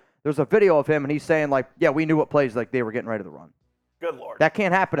Raiders. There's a video of him, and he's saying, like, yeah, we knew what plays like they were getting ready to run. Good Lord. That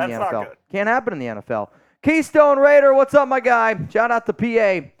can't happen in the NFL. Not good. Can't happen in the NFL. Keystone Raider, what's up, my guy? Shout out to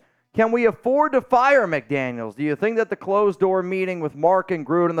PA. Can we afford to fire McDaniels? Do you think that the closed-door meeting with Mark and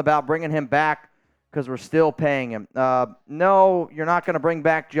Gruden about bringing him back because we're still paying him? No, you're not going to bring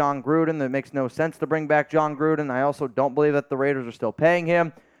back John Gruden. That makes no sense to bring back John Gruden. I also don't believe that the Raiders are still paying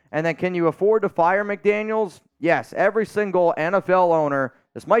him. And then can you afford to fire McDaniels? Yes, every single NFL owner.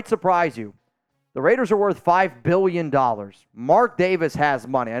 This might surprise you. The Raiders are worth $5 billion. Mark Davis has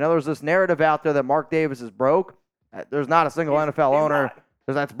money. I know there's this narrative out there that Mark Davis is broke. There's not a single NFL owner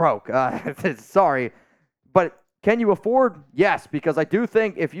because that's broke. Sorry. But can you afford? Yes, because I do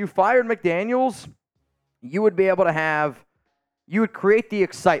think if you fired McDaniels, you would be able to you would create the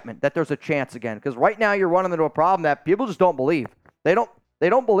excitement that there's a chance again. Because right now you're running into a problem that people just don't believe. They don't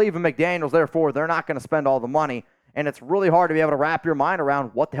believe in McDaniels, therefore they're not going to spend all the money. And it's really hard to be able to wrap your mind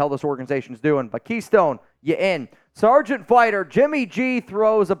around what the hell this organization's doing. But Keystone, you in. Sergeant Fighter, Jimmy G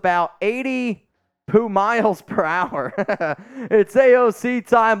throws about 80 miles per hour. It's AOC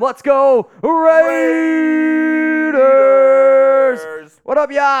time. Let's go, Raiders! What up,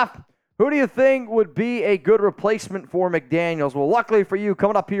 y'all? Who do you think would be a good replacement for McDaniels? Well, luckily for you,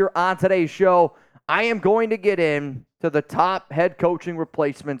 coming up here on today's show, I am going to get in to the top head coaching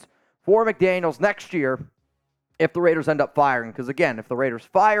replacements for McDaniels next year if the Raiders end up firing. Because, again, if the Raiders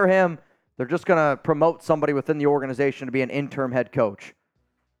fire him, they're just going to promote somebody within the organization to be an interim head coach.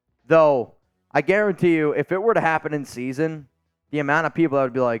 Though, I guarantee you, if it were to happen in season, the amount of people that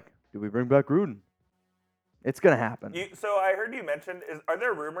would be like, do we bring back Gruden? It's going to happen. So I heard you mention, are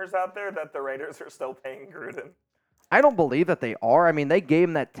there rumors out there that the Raiders are still paying Gruden? I don't believe that they are. I mean, they gave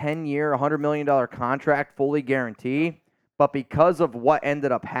him that 10-year, $100 million contract, fully guaranteed. But because of what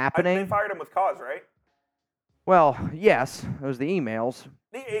ended up happening... They fired him with cause, right? Well, yes. It was the emails.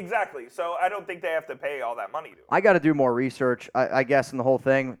 Exactly. So I don't think they have to pay all that money to him. I got to do more research, I guess, in the whole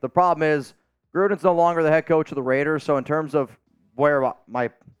thing. The problem is Gruden's no longer the head coach of the Raiders, so in terms of what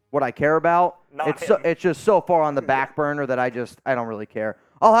I care about, it's just so far on the back burner that I don't really care.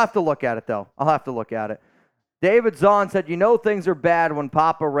 I'll have to look at it, though. David Zahn said, things are bad when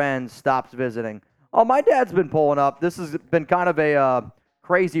Papa Ren stops visiting. Oh, my dad's been pulling up. This has been kind of a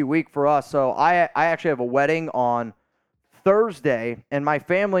crazy week for us. So I actually have a wedding on Thursday, and my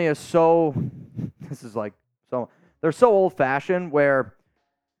family is they're so old-fashioned where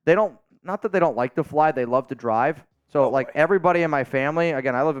not that they don't like to fly, they love to drive. So, everybody in my family,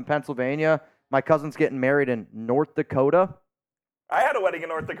 again, I live in Pennsylvania. My cousin's getting married in North Dakota. I had a wedding in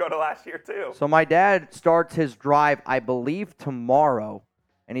North Dakota last year, too. So my dad starts his drive, I believe, tomorrow,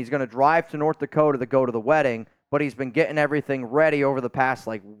 and he's going to drive to North Dakota to go to the wedding, but he's been getting everything ready over the past,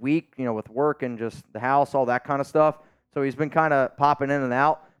 week, with work and just the house, all that kind of stuff. So he's been kind of popping in and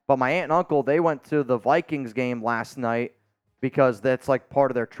out. But my aunt and uncle, they went to the Vikings game last night because that's,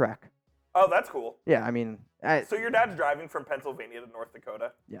 part of their trek. Oh, that's cool. Yeah, I mean... So your dad's driving from Pennsylvania to North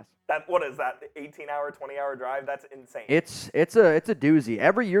Dakota? Yes. What is that, 18-hour, 20-hour drive? That's insane. It's a doozy.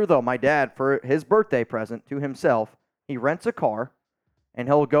 Every year, though, my dad, for his birthday present to himself, he rents a car, and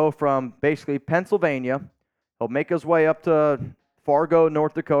he'll go from basically Pennsylvania. He'll make his way up to Fargo,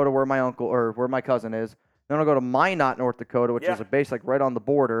 North Dakota, where where my cousin is. Then he'll go to Minot, North Dakota, which is a base right on the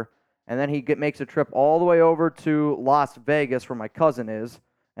border. And then he makes a trip all the way over to Las Vegas, where my cousin is.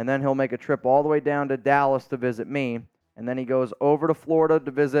 And then he'll make a trip all the way down to Dallas to visit me. And then he goes over to Florida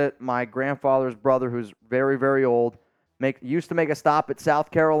to visit my grandfather's brother, who's very, very old. Used to make a stop at South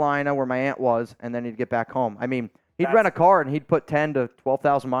Carolina, where my aunt was, and then he'd get back home. I mean, he'd rent a car, and he'd put 10 to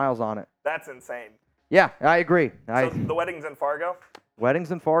 12,000 miles on it. That's insane. Yeah, I agree. So the wedding's in Fargo?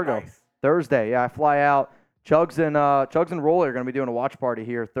 Wedding's in Fargo. Nice. Thursday, yeah, I fly out. Chugs and Rolly are going to be doing a watch party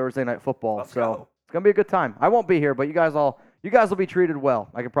here Thursday Night Football. Let's go. It's going to be a good time. I won't be here, but you guys will be treated well.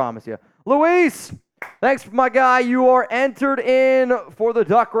 I can promise you. Luis, thanks, my guy. You are entered in for the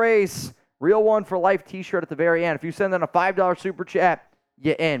Duck Race. Real One for Life t-shirt at the very end. If you send in a $5 super chat,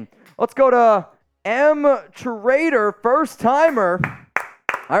 you're in. Let's go to M. Trader, first-timer.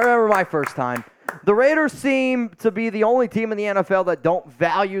 I remember my first time. The Raiders seem to be the only team in the NFL that don't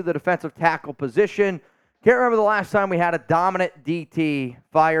value the defensive tackle position. Can't remember the last time we had a dominant DT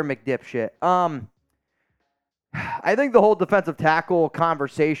fire McDipshit. I think the whole defensive tackle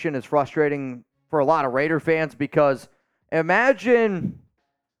conversation is frustrating for a lot of Raider fans because imagine,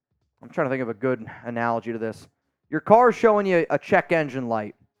 I'm trying to think of a good analogy to this. Your car's showing you a check engine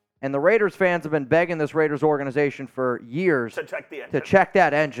light, and the Raiders fans have been begging this Raiders organization for years to check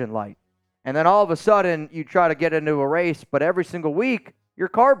that engine light. And then all of a sudden, you try to get into a race, but every single week, your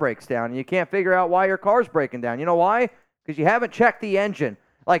car breaks down, and you can't figure out why your car's breaking down. You know why? Because you haven't checked the engine.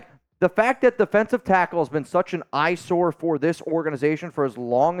 The fact that defensive tackle has been such an eyesore for this organization for as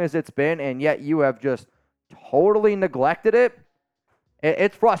long as it's been, and yet you have just totally neglected it,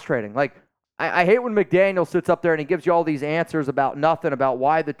 it's frustrating. I hate when McDaniel sits up there and he gives you all these answers about nothing, about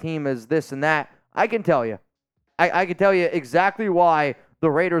why the team is this and that. I can tell you. I can tell you exactly why the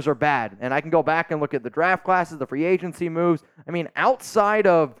Raiders are bad. And I can go back and look at the draft classes, the free agency moves. I mean, outside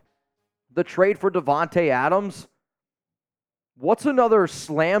of the trade for Devontae Adams, what's another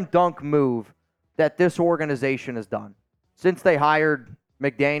slam dunk move that this organization has done since they hired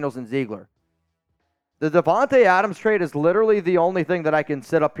McDaniels and Ziegler? The Devontae Adams trade is literally the only thing that I can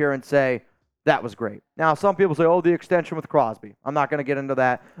sit up here and say, that was great. Now, some people say, oh, the extension with Crosby. I'm not going to get into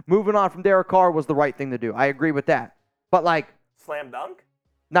that. Moving on from Derek Carr was the right thing to do. I agree with that. But, like... Slam dunk?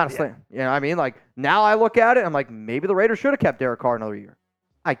 Not a slam. You know what I mean? Like, now I look at it, I'm like, maybe the Raiders should have kept Derek Carr another year.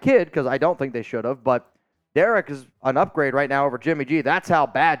 I kid, because I don't think they should have, but Derek is an upgrade right now over Jimmy G. That's how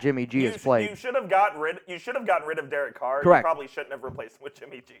bad Jimmy G has played. You should have gotten rid of Derek Carr. Correct. You probably shouldn't have replaced him with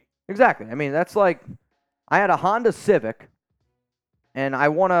Jimmy G. Exactly. I mean, that's like, I had a Honda Civic, and I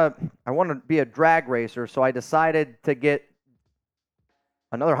want to be a drag racer, so I decided to get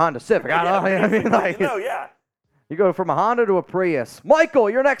another Honda Civic. I don't know. I mean, like, yeah. You go from a Honda to a Prius. Michael,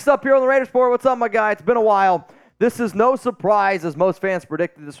 you're next up here on the Raiders Report. What's up, my guy? It's been a while. This is no surprise, as most fans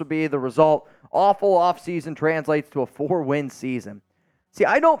predicted this would be the result. Awful offseason translates to a 4-win season. See,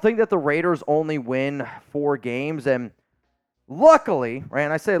 I don't think that the Raiders only win 4 games, and luckily, right,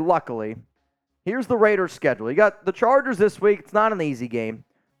 and I say luckily, here's the Raiders' schedule. You got the Chargers this week. It's not an easy game.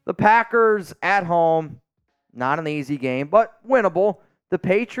 The Packers at home, not an easy game, but winnable. The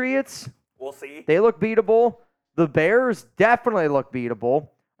Patriots, we'll see. They look beatable. The Bears definitely look beatable.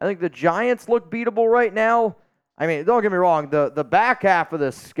 I think the Giants look beatable right now. I mean, don't get me wrong. The back half of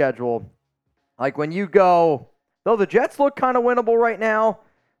this schedule, like when you go, though the Jets look kind of winnable right now,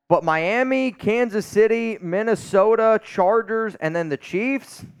 but Miami, Kansas City, Minnesota, Chargers, and then the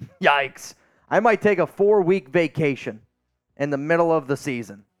Chiefs, yikes. I might take a 4-week vacation in the middle of the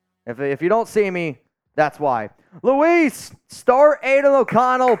season. If you don't see me, that's why. Luis, start Aidan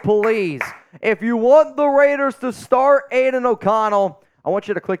O'Connell, please. If you want the Raiders to start Aidan O'Connell, I want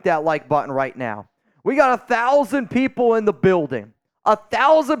you to click that like button right now. We got 1,000 people in the building.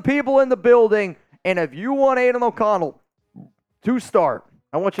 1,000 people in the building. And if you want Aidan O'Connell to start,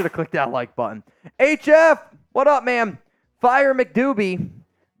 I want you to click that like button. HF, what up, man? Fire McDoobie.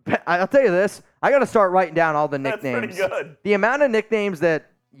 I'll tell you this. I got to start writing down all the nicknames. That's pretty good. The amount of nicknames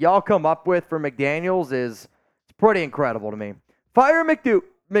that y'all come up with for McDaniels is pretty incredible to me. Fire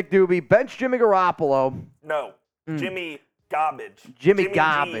McDoobie, bench Jimmy Garoppolo. No, Jimmy Garbage. Jimmy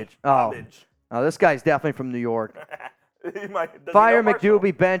Garbage. Oh, this guy's definitely from New York. Fire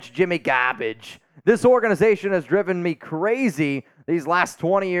McDoobie, bench Jimmy Garbage. This organization has driven me crazy these last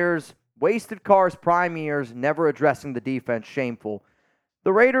 20 years. Wasted Carr's prime years, never addressing the defense. Shameful.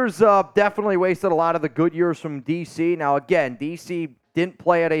 The Raiders definitely wasted a lot of the good years from D.C. Now, again, D.C. didn't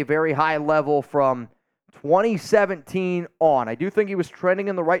play at a very high level from 2017 on. I do think he was trending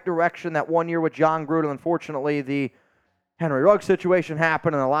in the right direction that one year with John Gruden. Unfortunately, the Henry Ruggs situation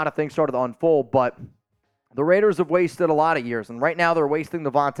happened and a lot of things started to unfold, but the Raiders have wasted a lot of years, and right now they're wasting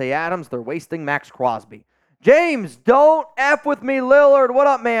Devontae Adams. They're wasting Max Crosby. James, don't F with me, Lillard. What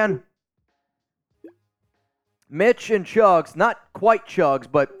up, man? Mitch and Chugs, not quite Chugs,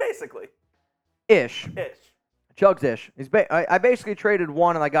 but basically. Ish. Chugs-ish. I basically traded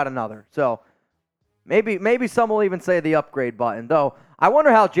one and I got another. So maybe some will even say the upgrade button. Though I wonder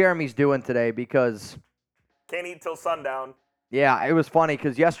how Jeremy's doing today because can't eat till sundown. Yeah, it was funny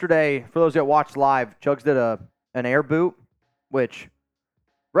because yesterday, for those that watched live, Chugs did an air boot, which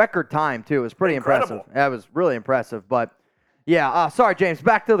record time too. It was pretty impressive. That was really impressive. But yeah, sorry, James.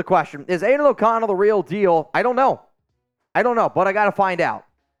 Back to the question: is Aidan O'Connell the real deal? I don't know, but I got to find out.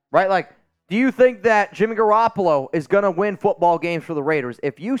 Right? Like, do you think that Jimmy Garoppolo is going to win football games for the Raiders?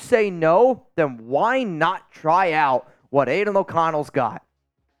 If you say no, then why not try out what Aidan O'Connell's got?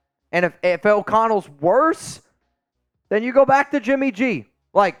 And if O'Connell's worse, then you go back to Jimmy G.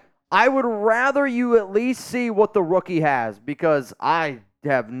 Like, I would rather you at least see what the rookie has because I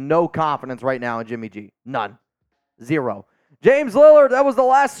have no confidence right now in Jimmy G. None. Zero. James Lillard, that was the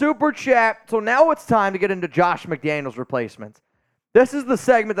last super chat. So now it's time to get into Josh McDaniels replacements. This is the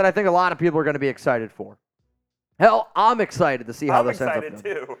segment that I think a lot of people are going to be excited for. Hell, I'm excited to see how this ends up. I'm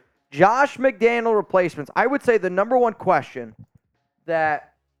excited too. Josh McDaniels replacements. I would say the number one question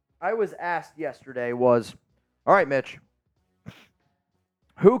that I was asked yesterday was, all right, Mitch,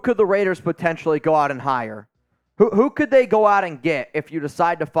 who could the Raiders potentially go out and hire? Who could they go out and get if you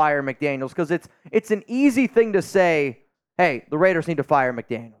decide to fire McDaniels? Because it's an easy thing to say, hey, the Raiders need to fire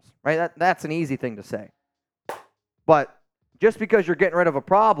McDaniels, right? That's an easy thing to say. But just because you're getting rid of a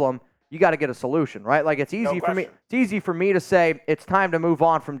problem, you got to get a solution, right? Like it's easy for me. It's easy for me to say it's time to move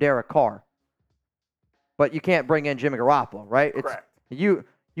on from Derek Carr, but you can't bring in Jimmy Garoppolo, right? Correct.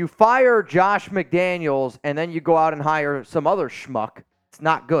 You fire Josh McDaniels and then you go out and hire some other schmuck. It's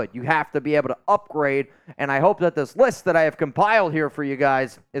not good. You have to be able to upgrade, and I hope that this list that I have compiled here for you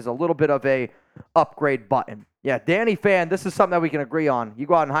guys is a little bit of a upgrade button. Yeah, Danny Fan, this is something that we can agree on. You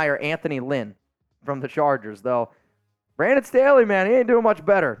go out and hire Anthony Lynn from the Chargers, though. Brandon Staley, man, he ain't doing much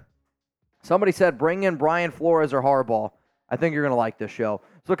better. Somebody said bring in Brian Flores or Harbaugh. I think you're going to like this show.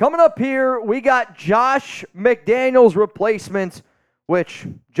 So coming up here, we got Josh McDaniels replacement, which,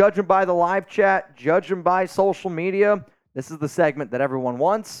 judging by the live chat, judging by social media, this is the segment that everyone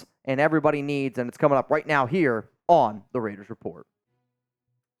wants and everybody needs, and it's coming up right now here on the Raiders Report.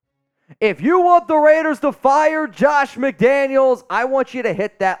 If you want the Raiders to fire Josh McDaniels, I want you to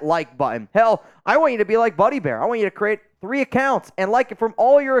hit that like button. Hell, I want you to be like Buddy Bear. I want you to create 3 accounts and like it from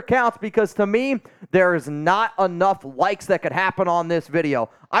all your accounts, because to me, there is not enough likes that could happen on this video.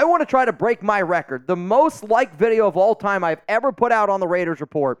 I want to try to break my record. The most liked video of all time I've ever put out on the Raiders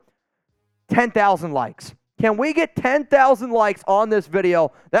Report, 10,000 likes. Can we get 10,000 likes on this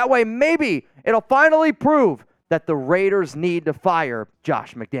video? That way, maybe it'll finally prove that the Raiders need to fire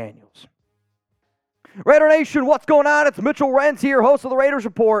Josh McDaniels. Raider Nation, what's going on? It's Mitchell Renz here, host of the Raiders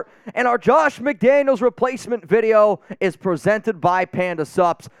Report, and our Josh McDaniels replacement video is presented by Panda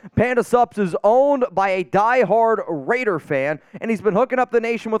Sups. Panda Sups is owned by a die-hard Raider fan, and he's been hooking up the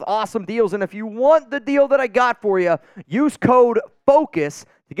nation with awesome deals, and if you want the deal that I got for you, use code FOCUS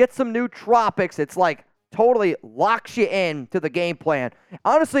to get some new Tropics. It's like totally locks you in to the game plan.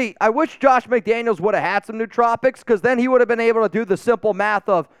 Honestly, I wish Josh McDaniels would have had some nootropics, because then he would have been able to do the simple math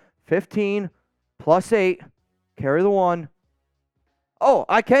of 15 plus 8, carry the 1. Oh,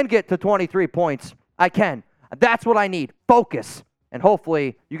 I can get to 23 points. I can. That's what I need. Focus. And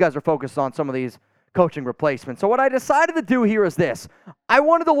hopefully you guys are focused on some of these coaching replacements. So what I decided to do here is this. I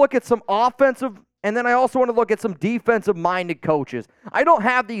wanted to look at some offensive, and then I also want to look at some defensive-minded coaches. I don't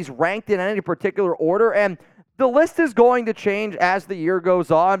have these ranked in any particular order, and the list is going to change as the year goes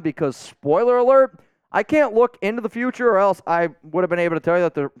on because, spoiler alert, I can't look into the future, or else I would have been able to tell you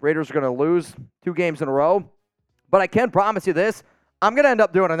that the Raiders are going to lose 2 games in a row. But I can promise you this. I'm going to end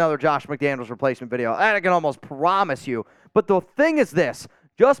up doing another Josh McDaniels replacement video. I can almost promise you. But the thing is this.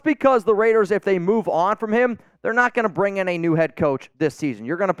 Just because the Raiders, if they move on from him, they're not going to bring in a new head coach this season.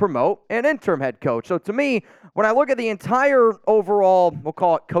 You're going to promote an interim head coach. So to me, when I look at the entire overall, we'll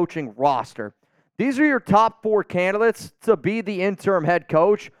call it coaching roster, these are your top 4 candidates to be the interim head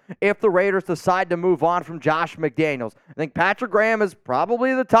coach if the Raiders decide to move on from Josh McDaniels. I think Patrick Graham is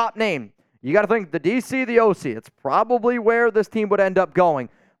probably the top name. You got to think the DC, the OC. It's probably where this team would end up going.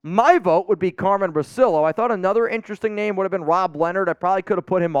 My vote would be Carmen Brasillo. I thought another interesting name would have been Rob Leonard. I probably could have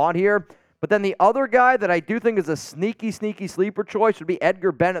put him on here. But then the other guy that I do think is a sneaky sleeper choice would be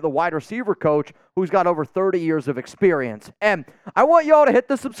Edgar Bennett, the wide receiver coach, who's got over 30 years of experience. And I want y'all to hit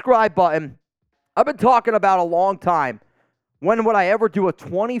the subscribe button. I've been talking about a long time. When would I ever do a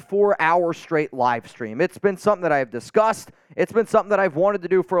 24-hour straight live stream? It's been something that I have discussed. It's been something that I've wanted to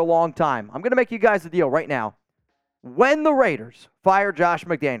do for a long time. I'm going to make you guys a deal right now. When the Raiders fire Josh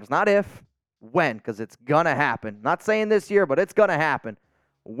McDaniels, not if, when, because it's going to happen. Not saying this year, but it's going to happen.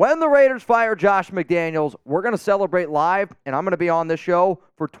 When the Raiders fire Josh McDaniels, we're going to celebrate live, and I'm going to be on this show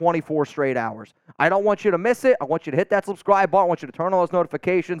for 24 straight hours. I don't want you to miss it. I want you to hit that subscribe button. I want you to turn on those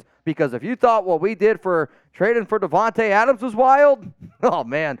notifications, because if you thought what we did for trading for Devontae Adams was wild, oh,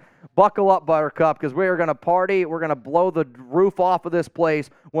 man, buckle up, Buttercup, because we are going to party. We're going to blow the roof off of this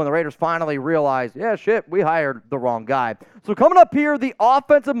place when the Raiders finally realize, yeah, shit, we hired the wrong guy. So coming up here, the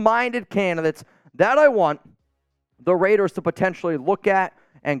offensive-minded candidates that I want the Raiders to potentially look at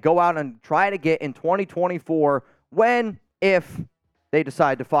and go out and try to get in 2024 if they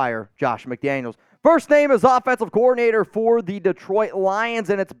decide to fire Josh McDaniels. First name is offensive coordinator for the Detroit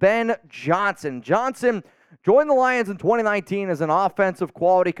Lions, and it's Ben Johnson. Johnson joined the Lions in 2019 as an offensive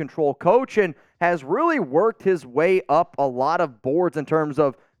quality control coach and has really worked his way up a lot of boards in terms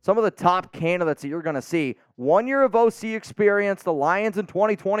of some of the top candidates that you're going to see. 1 year of OC experience. The Lions in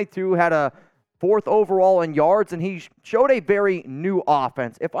 2022 had a 4th overall in yards, and he showed a very new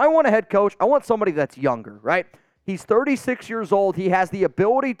offense. If I want a head coach, I want somebody that's younger, right? He's 36 years old. He has the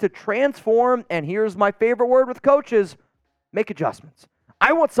ability to transform, and here's my favorite word with coaches, make adjustments.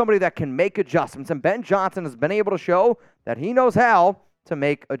 I want somebody that can make adjustments, and Ben Johnson has been able to show that he knows how to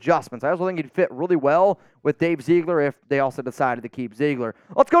make adjustments. I also think he'd fit really well with Dave Ziegler if they also decided to keep Ziegler.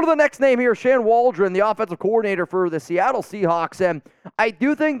 Let's go to the next name here, Shan Waldron, the offensive coordinator for the Seattle Seahawks, and I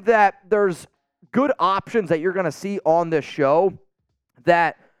do think that there's good options that you're going to see on this show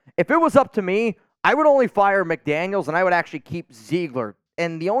that if it was up to me, I would only fire McDaniels and I would actually keep Ziegler.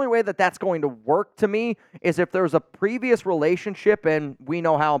 And the only way that that's going to work to me is if there's a previous relationship, and we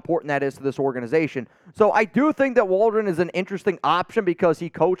know how important that is to this organization. So I do think that Waldron is an interesting option because he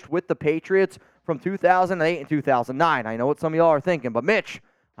coached with the Patriots from 2008 and 2009. I know what some of y'all are thinking, but Mitch,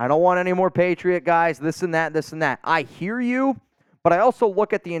 I don't want any more Patriot guys, this and that, this and that. I hear you. but I also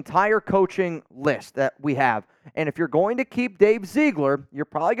look at the entire coaching list that we have. And if you're going to keep Dave Ziegler, you're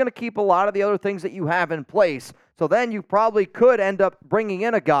probably going to keep a lot of the other things that you have in place. So then you probably could end up bringing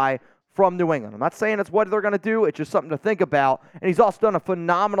in a guy from New England. I'm not saying it's what they're going to do. It's just something to think about. And he's also done a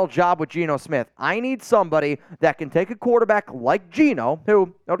phenomenal job with Geno Smith. I need somebody that can take a quarterback like Geno,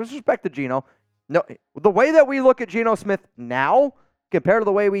 who, no disrespect to Geno, no, the way that we look at Geno Smith now compared to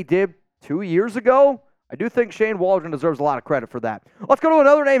the way we did 2 years ago, I do think Shane Waldron deserves a lot of credit for that. Let's go to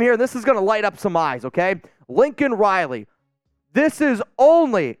another name here. This is going to light up some eyes, okay? Lincoln Riley. This is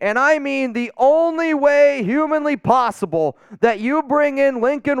only, and I mean the only way humanly possible that you bring in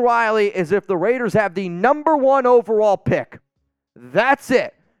Lincoln Riley is if the Raiders have the number 1 overall pick. That's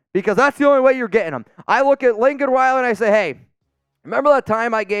it, because that's the only way you're getting him. I look at Lincoln Riley and I say, hey, remember that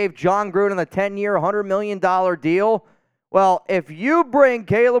time I gave John Gruden the 10-year, $100 million deal? Well, if you bring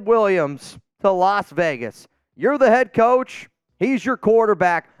Caleb Williams to Las Vegas, you're the head coach, he's your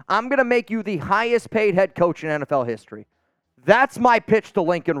quarterback, I'm going to make you the highest paid head coach in NFL history. That's my pitch to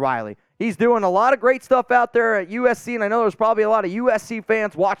Lincoln Riley. He's doing a lot of great stuff out there at USC, and I know there's probably a lot of USC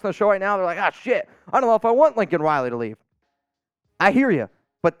fans watching the show right now. They're like, shit, I don't know if I want Lincoln Riley to leave. I hear you,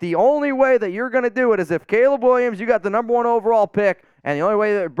 but the only way that you're going to do it is if Caleb Williams, you got the number 1 overall pick, and the only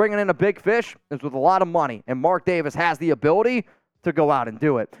way that you're bringing in a big fish is with a lot of money, and Mark Davis has the ability to go out and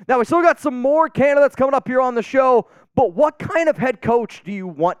do it. Now, we still got some more candidates coming up here on the show, but what kind of head coach do you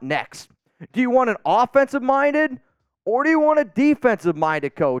want next? Do you want an offensive-minded, or do you want a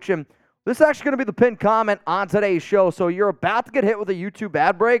defensive-minded coach? And this is actually going to be the pinned comment on today's show, so you're about to get hit with a YouTube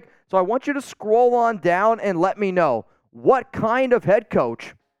ad break, so I want you to scroll on down and let me know, what kind of head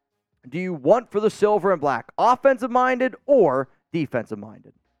coach do you want for the Silver and Black? Offensive-minded or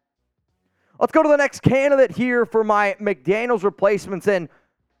defensive-minded? Let's go to the next candidate here for my McDaniels replacements. And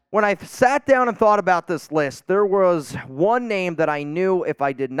when I sat down and thought about this list, there was one name that I knew if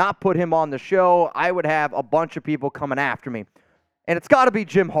I did not put him on the show, I would have a bunch of people coming after me. And it's got to be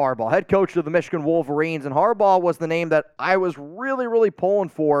Jim Harbaugh, head coach of the Michigan Wolverines. And Harbaugh was the name that I was really, really pulling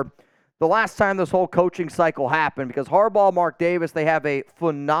for the last time this whole coaching cycle happened, because Harbaugh, Mark Davis, they have a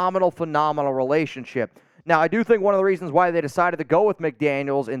phenomenal relationship. Now, I do think one of the reasons why they decided to go with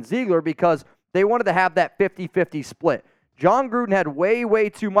McDaniels and Ziegler, because they wanted to have that 50-50 split. John Gruden had way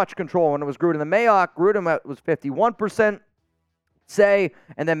too much control when it was Gruden and Mayock. Gruden was 51%, say,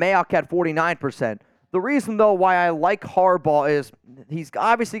 and then Mayock had 49%. The reason, though, why I like Harbaugh is he's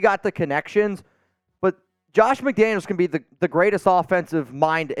obviously got the connections, but Josh McDaniels can be the greatest offensive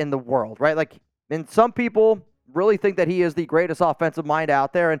mind in the world, right? Like, and some people really think that he is the greatest offensive mind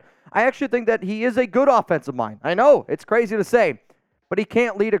out there, and I actually think that he is a good offensive mind. I know, it's crazy to say, but he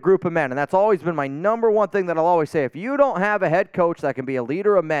can't lead a group of men, and that's always been my number one thing that I'll always say. If you don't have a head coach that can be a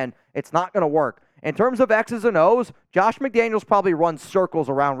leader of men, it's not going to work. In terms of X's and O's, Josh McDaniels probably runs circles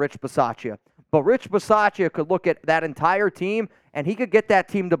around Rich Bisaccia, but Rich Bisaccia could look at that entire team, and he could get that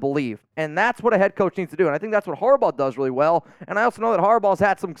team to believe, and that's what a head coach needs to do, and I think that's what Harbaugh does really well, and I also know that Harbaugh's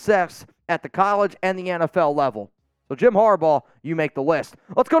had some success at the college and the NFL level. So Jim Harbaugh, you make the list.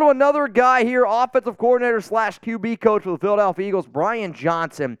 Let's go to another guy here, offensive coordinator / QB coach for the Philadelphia Eagles, Brian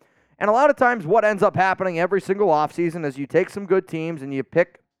Johnson. And a lot of times what ends up happening every single offseason is you take some good teams and you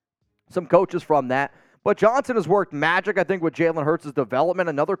pick some coaches from that. But Johnson has worked magic, I think, with Jalen Hurts' development.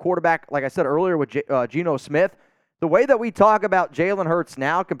 Another quarterback, like I said earlier, with Geno Smith. The way that we talk about Jalen Hurts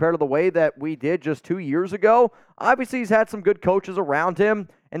now compared to the way that we did just 2 years ago, obviously he's had some good coaches around him,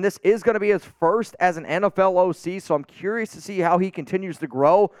 and this is going to be his first as an NFL OC, so I'm curious to see how he continues to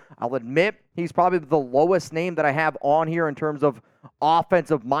grow. I'll admit he's probably the lowest name that I have on here in terms of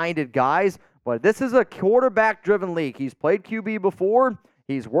offensive-minded guys, but this is a quarterback-driven league. He's played QB before.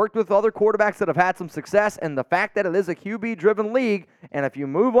 He's worked with other quarterbacks that have had some success, and the fact that it is a QB-driven league, and if you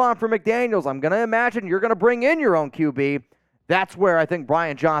move on from McDaniels, I'm going to imagine you're going to bring in your own QB. That's where I think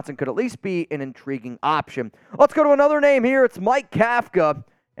Brian Johnson could at least be an intriguing option. Let's go to another name here. It's Mike Kafka,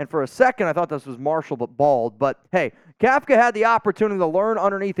 and for a second I thought this was Marshall but bald, but hey, Kafka had the opportunity to learn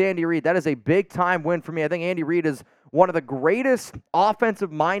underneath Andy Reid. That is a big-time win for me. I think Andy Reid is one of the greatest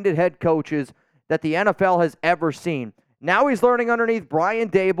offensive-minded head coaches that the NFL has ever seen. Now he's learning underneath Brian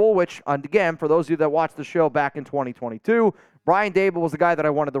Daboll, which, again, for those of you that watched the show back in 2022, Brian Daboll was the guy that I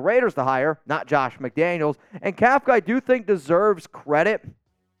wanted the Raiders to hire, not Josh McDaniels. And Kafka, I do think, deserves credit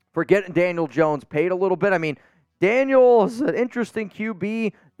for getting Daniel Jones paid a little bit. I mean, Daniel is an interesting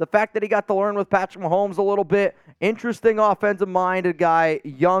QB. The fact that he got to learn with Patrick Mahomes a little bit, interesting offensive-minded guy,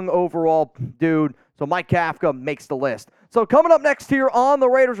 young overall dude. So Mike Kafka makes the list. So coming up next here on the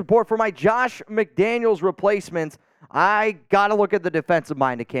Raiders Report for my Josh McDaniels replacements, I got to look at the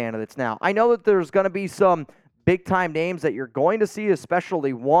defensive-minded candidates now. I know that there's going to be some big-time names that you're going to see,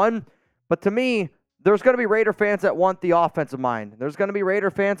 especially one. But to me, there's going to be Raider fans that want the offensive mind. There's going to be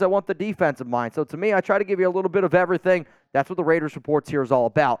Raider fans that want the defensive mind. So to me, I try to give you a little bit of everything. That's what the Raiders Reports here is all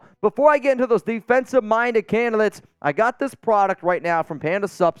about. Before I get into those defensive-minded candidates, I got this product right now from Panda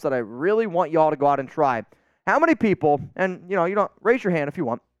Sups that I really want y'all to go out and try. How many people, and you don't raise your hand if you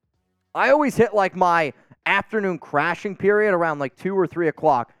want. I always hit like my afternoon crashing period around like 2 or 3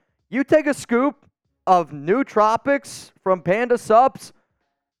 o'clock. You take a scoop of nootropics from Panda Sups,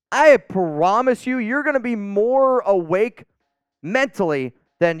 I promise you're going to be more awake mentally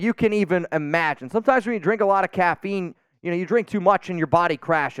than you can even imagine. Sometimes when you drink a lot of caffeine, you drink too much and your body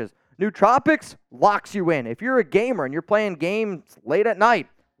crashes. Nootropics locks you in. If you're a gamer and you're playing games late at night,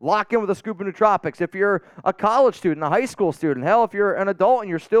 lock in with a scoop of nootropics. If you're a college student, a high school student, hell, if you're an adult and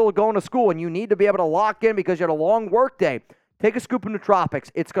you're still going to school and you need to be able to lock in because you had a long work day, take a scoop of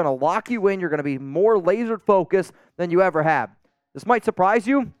nootropics. It's going to lock you in. You're going to be more laser focused than you ever have. This might surprise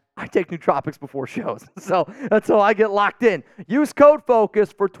you. I take nootropics before shows, so that's how I get locked in. Use code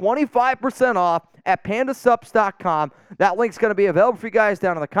FOCUS for 25% off at pandasups.com. That link's going to be available for you guys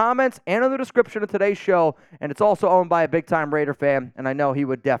down in the comments and in the description of today's show, and it's also owned by a big-time Raider fan, and I know he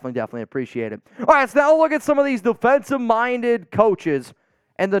would definitely appreciate it. All right, so now look at some of these defensive-minded coaches,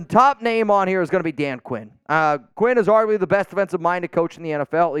 and the top name on here is going to be Dan Quinn. Quinn is arguably the best defensive-minded coach in the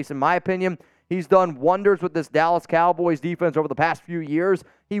NFL, at least in my opinion. He's done wonders with this Dallas Cowboys defense over the past few years.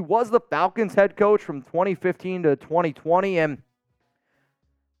 He was the Falcons head coach from 2015 to 2020, and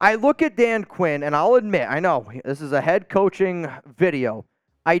I look at Dan Quinn, and I'll admit, I know this is a head coaching video.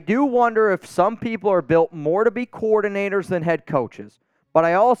 I do wonder if some people are built more to be coordinators than head coaches, but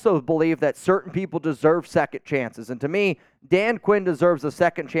I also believe that certain people deserve second chances, and to me, Dan Quinn deserves a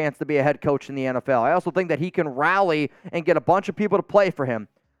second chance to be a head coach in the NFL. I also think that he can rally and get a bunch of people to play for him.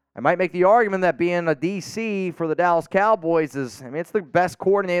 I might make the argument that being a DC for the Dallas Cowboys it's the best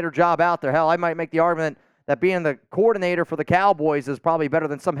coordinator job out there. Hell, I might make the argument that being the coordinator for the Cowboys is probably better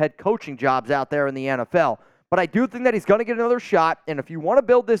than some head coaching jobs out there in the NFL. But I do think that he's going to get another shot, and if you want to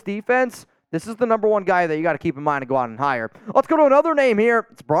build this defense, this is the number one guy that you got to keep in mind to go out and hire. Let's go to another name here.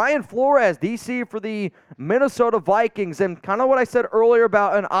 It's Brian Flores, DC for the Minnesota Vikings, and kind of what I said earlier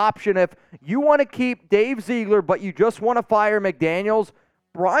about an option. If you want to keep Dave Ziegler, but you just want to fire McDaniels,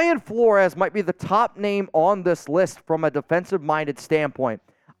 Brian Flores might be the top name on this list from a defensive-minded standpoint.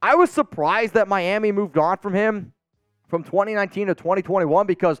 I was surprised that Miami moved on from him from 2019 to 2021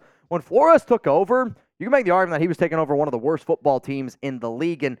 because when Flores took over, you can make the argument that he was taking over one of the worst football teams in the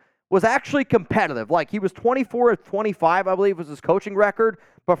league and was actually competitive. Like, he was 24-25, I believe, was his coaching record.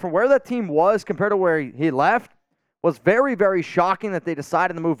 But from where that team was compared to where he left, was very, very shocking that they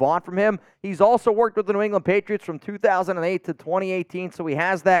decided to move on from him. He's also worked with the New England Patriots from 2008 to 2018, so he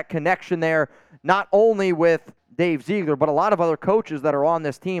has that connection there, not only with Dave Ziegler, but a lot of other coaches that are on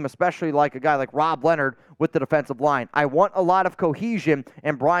this team, especially like a guy like Rob Leonard with the defensive line. I want a lot of cohesion,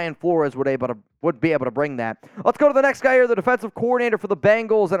 and Brian Flores would be able to bring that. Let's go to the next guy here, the defensive coordinator for the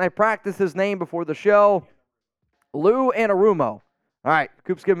Bengals, and I practiced his name before the show, Lou Anarumo. All right,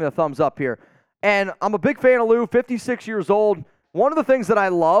 Coop's giving me a thumbs up here. And I'm a big fan of Lou, 56 years old. One of the things that I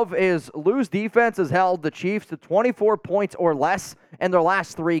love is Lou's defense has held the Chiefs to 24 points or less in their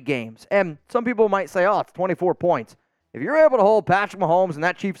last 3 games. And some people might say, oh, it's 24 points. If you're able to hold Patrick Mahomes and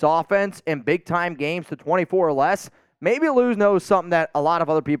that Chiefs offense in big-time games to 24 or less, maybe Lou knows something that a lot of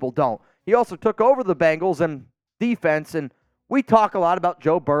other people don't. He also took over the Bengals and defense, and we talk a lot about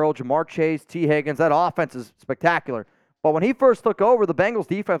Joe Burrow, Jamar Chase, T. Higgins. That offense is spectacular. But when he first took over, the Bengals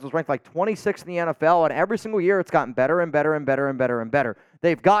defense was ranked like 26th in the NFL, and every single year it's gotten better and better and better and better and better.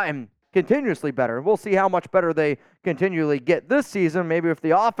 They've gotten continuously better, and we'll see how much better they continually get this season, maybe if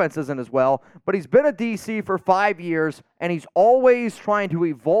the offense isn't as well. But he's been a DC for 5 years, and he's always trying to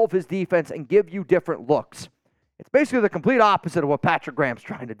evolve his defense and give you different looks. It's basically the complete opposite of what Patrick Graham's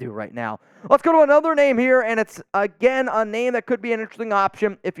trying to do right now. Let's go to another name here, and it's, again, a name that could be an interesting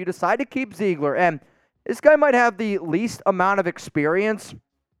option if you decide to keep Ziegler. And this guy might have the least amount of experience,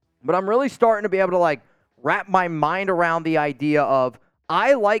 but I'm really starting to be able to wrap my mind around the idea of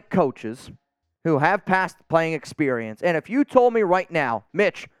I like coaches who have past playing experience. And if you told me right now,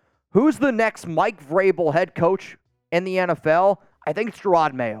 Mitch, who's the next Mike Vrabel head coach in the NFL? I think it's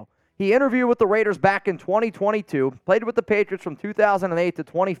Gerard Mayo. He interviewed with the Raiders back in 2022, played with the Patriots from 2008 to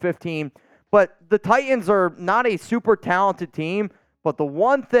 2015, but the Titans are not a super talented team. But the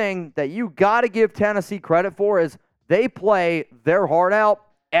one thing that you got to give Tennessee credit for is they play their heart out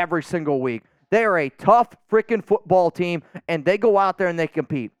every single week. They are a tough freaking football team, and they go out there and they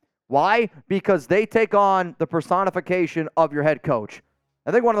compete. Why? Because they take on the personification of your head coach.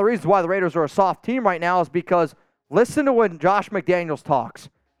 I think one of the reasons why the Raiders are a soft team right now is because listen to when Josh McDaniels talks.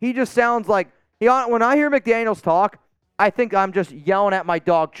 He just sounds like, when I hear McDaniels talk, I think I'm just yelling at my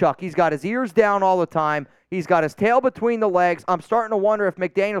dog Chuck. He's got his ears down all the time. He's got his tail between the legs. I'm starting to wonder if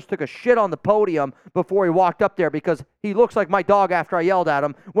McDaniels took a shit on the podium before he walked up there because he looks like my dog after I yelled at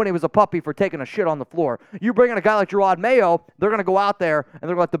him when he was a puppy for taking a shit on the floor. You bring in a guy like Gerard Mayo, they're going to go out there and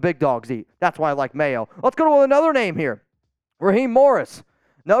they're going to let the big dogs eat. That's why I like Mayo. Let's go to another name here. Raheem Morris.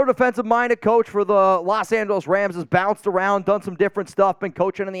 Another defensive-minded coach for the Los Angeles Rams, has bounced around, done some different stuff, been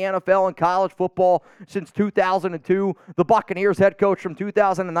coaching in the NFL and college football since 2002. The Buccaneers head coach from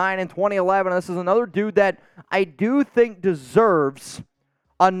 2009 and 2011. This is another dude that I do think deserves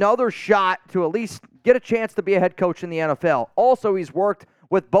another shot to at least get a chance to be a head coach in the NFL. Also, he's worked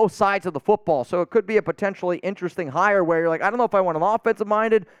with both sides of the football, so it could be a potentially interesting hire where you're like, I don't know if I want an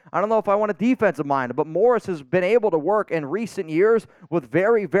offensive-minded, I don't know if I want a defensive-minded, but Morris has been able to work in recent years with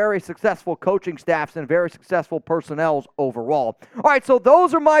very, very successful coaching staffs and very successful personnel overall. All right, so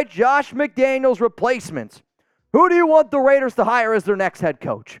those are my Josh McDaniels replacements. Who do you want the Raiders to hire as their next head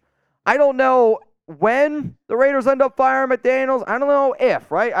coach? I don't know when the Raiders end up firing McDaniels. I don't know if,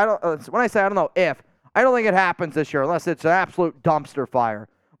 right? When I say I don't know if, I don't think it happens this year unless it's an absolute dumpster fire.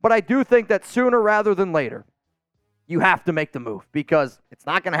 But I do think that sooner rather than later, you have to make the move because it's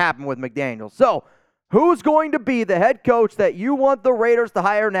not going to happen with McDaniels. So, who's going to be the head coach that you want the Raiders to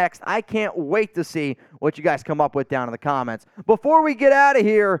hire next? I can't wait to see what you guys come up with down in the comments. Before we get out of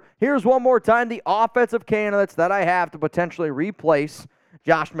here, here's one more time the offensive candidates that I have to potentially replace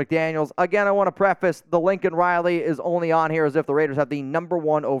Josh McDaniels. Again, I want to preface the Lincoln Riley is only on here as if the Raiders have the number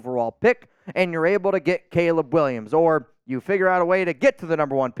 1 overall pick and you're able to get Caleb Williams, or you figure out a way to get to the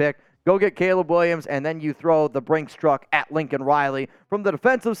number 1 pick, go get Caleb Williams, and then you throw the Brinks truck at Lincoln Riley. From the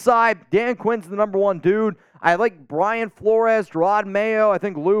defensive side, Dan Quinn's the number 1 dude. I like Brian Flores, Gerard Mayo. I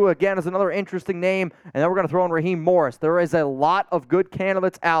think Lou, again, is another interesting name. And then we're going to throw in Raheem Morris. There is a lot of good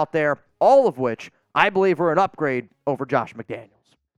candidates out there, all of which I believe are an upgrade over Josh McDaniels.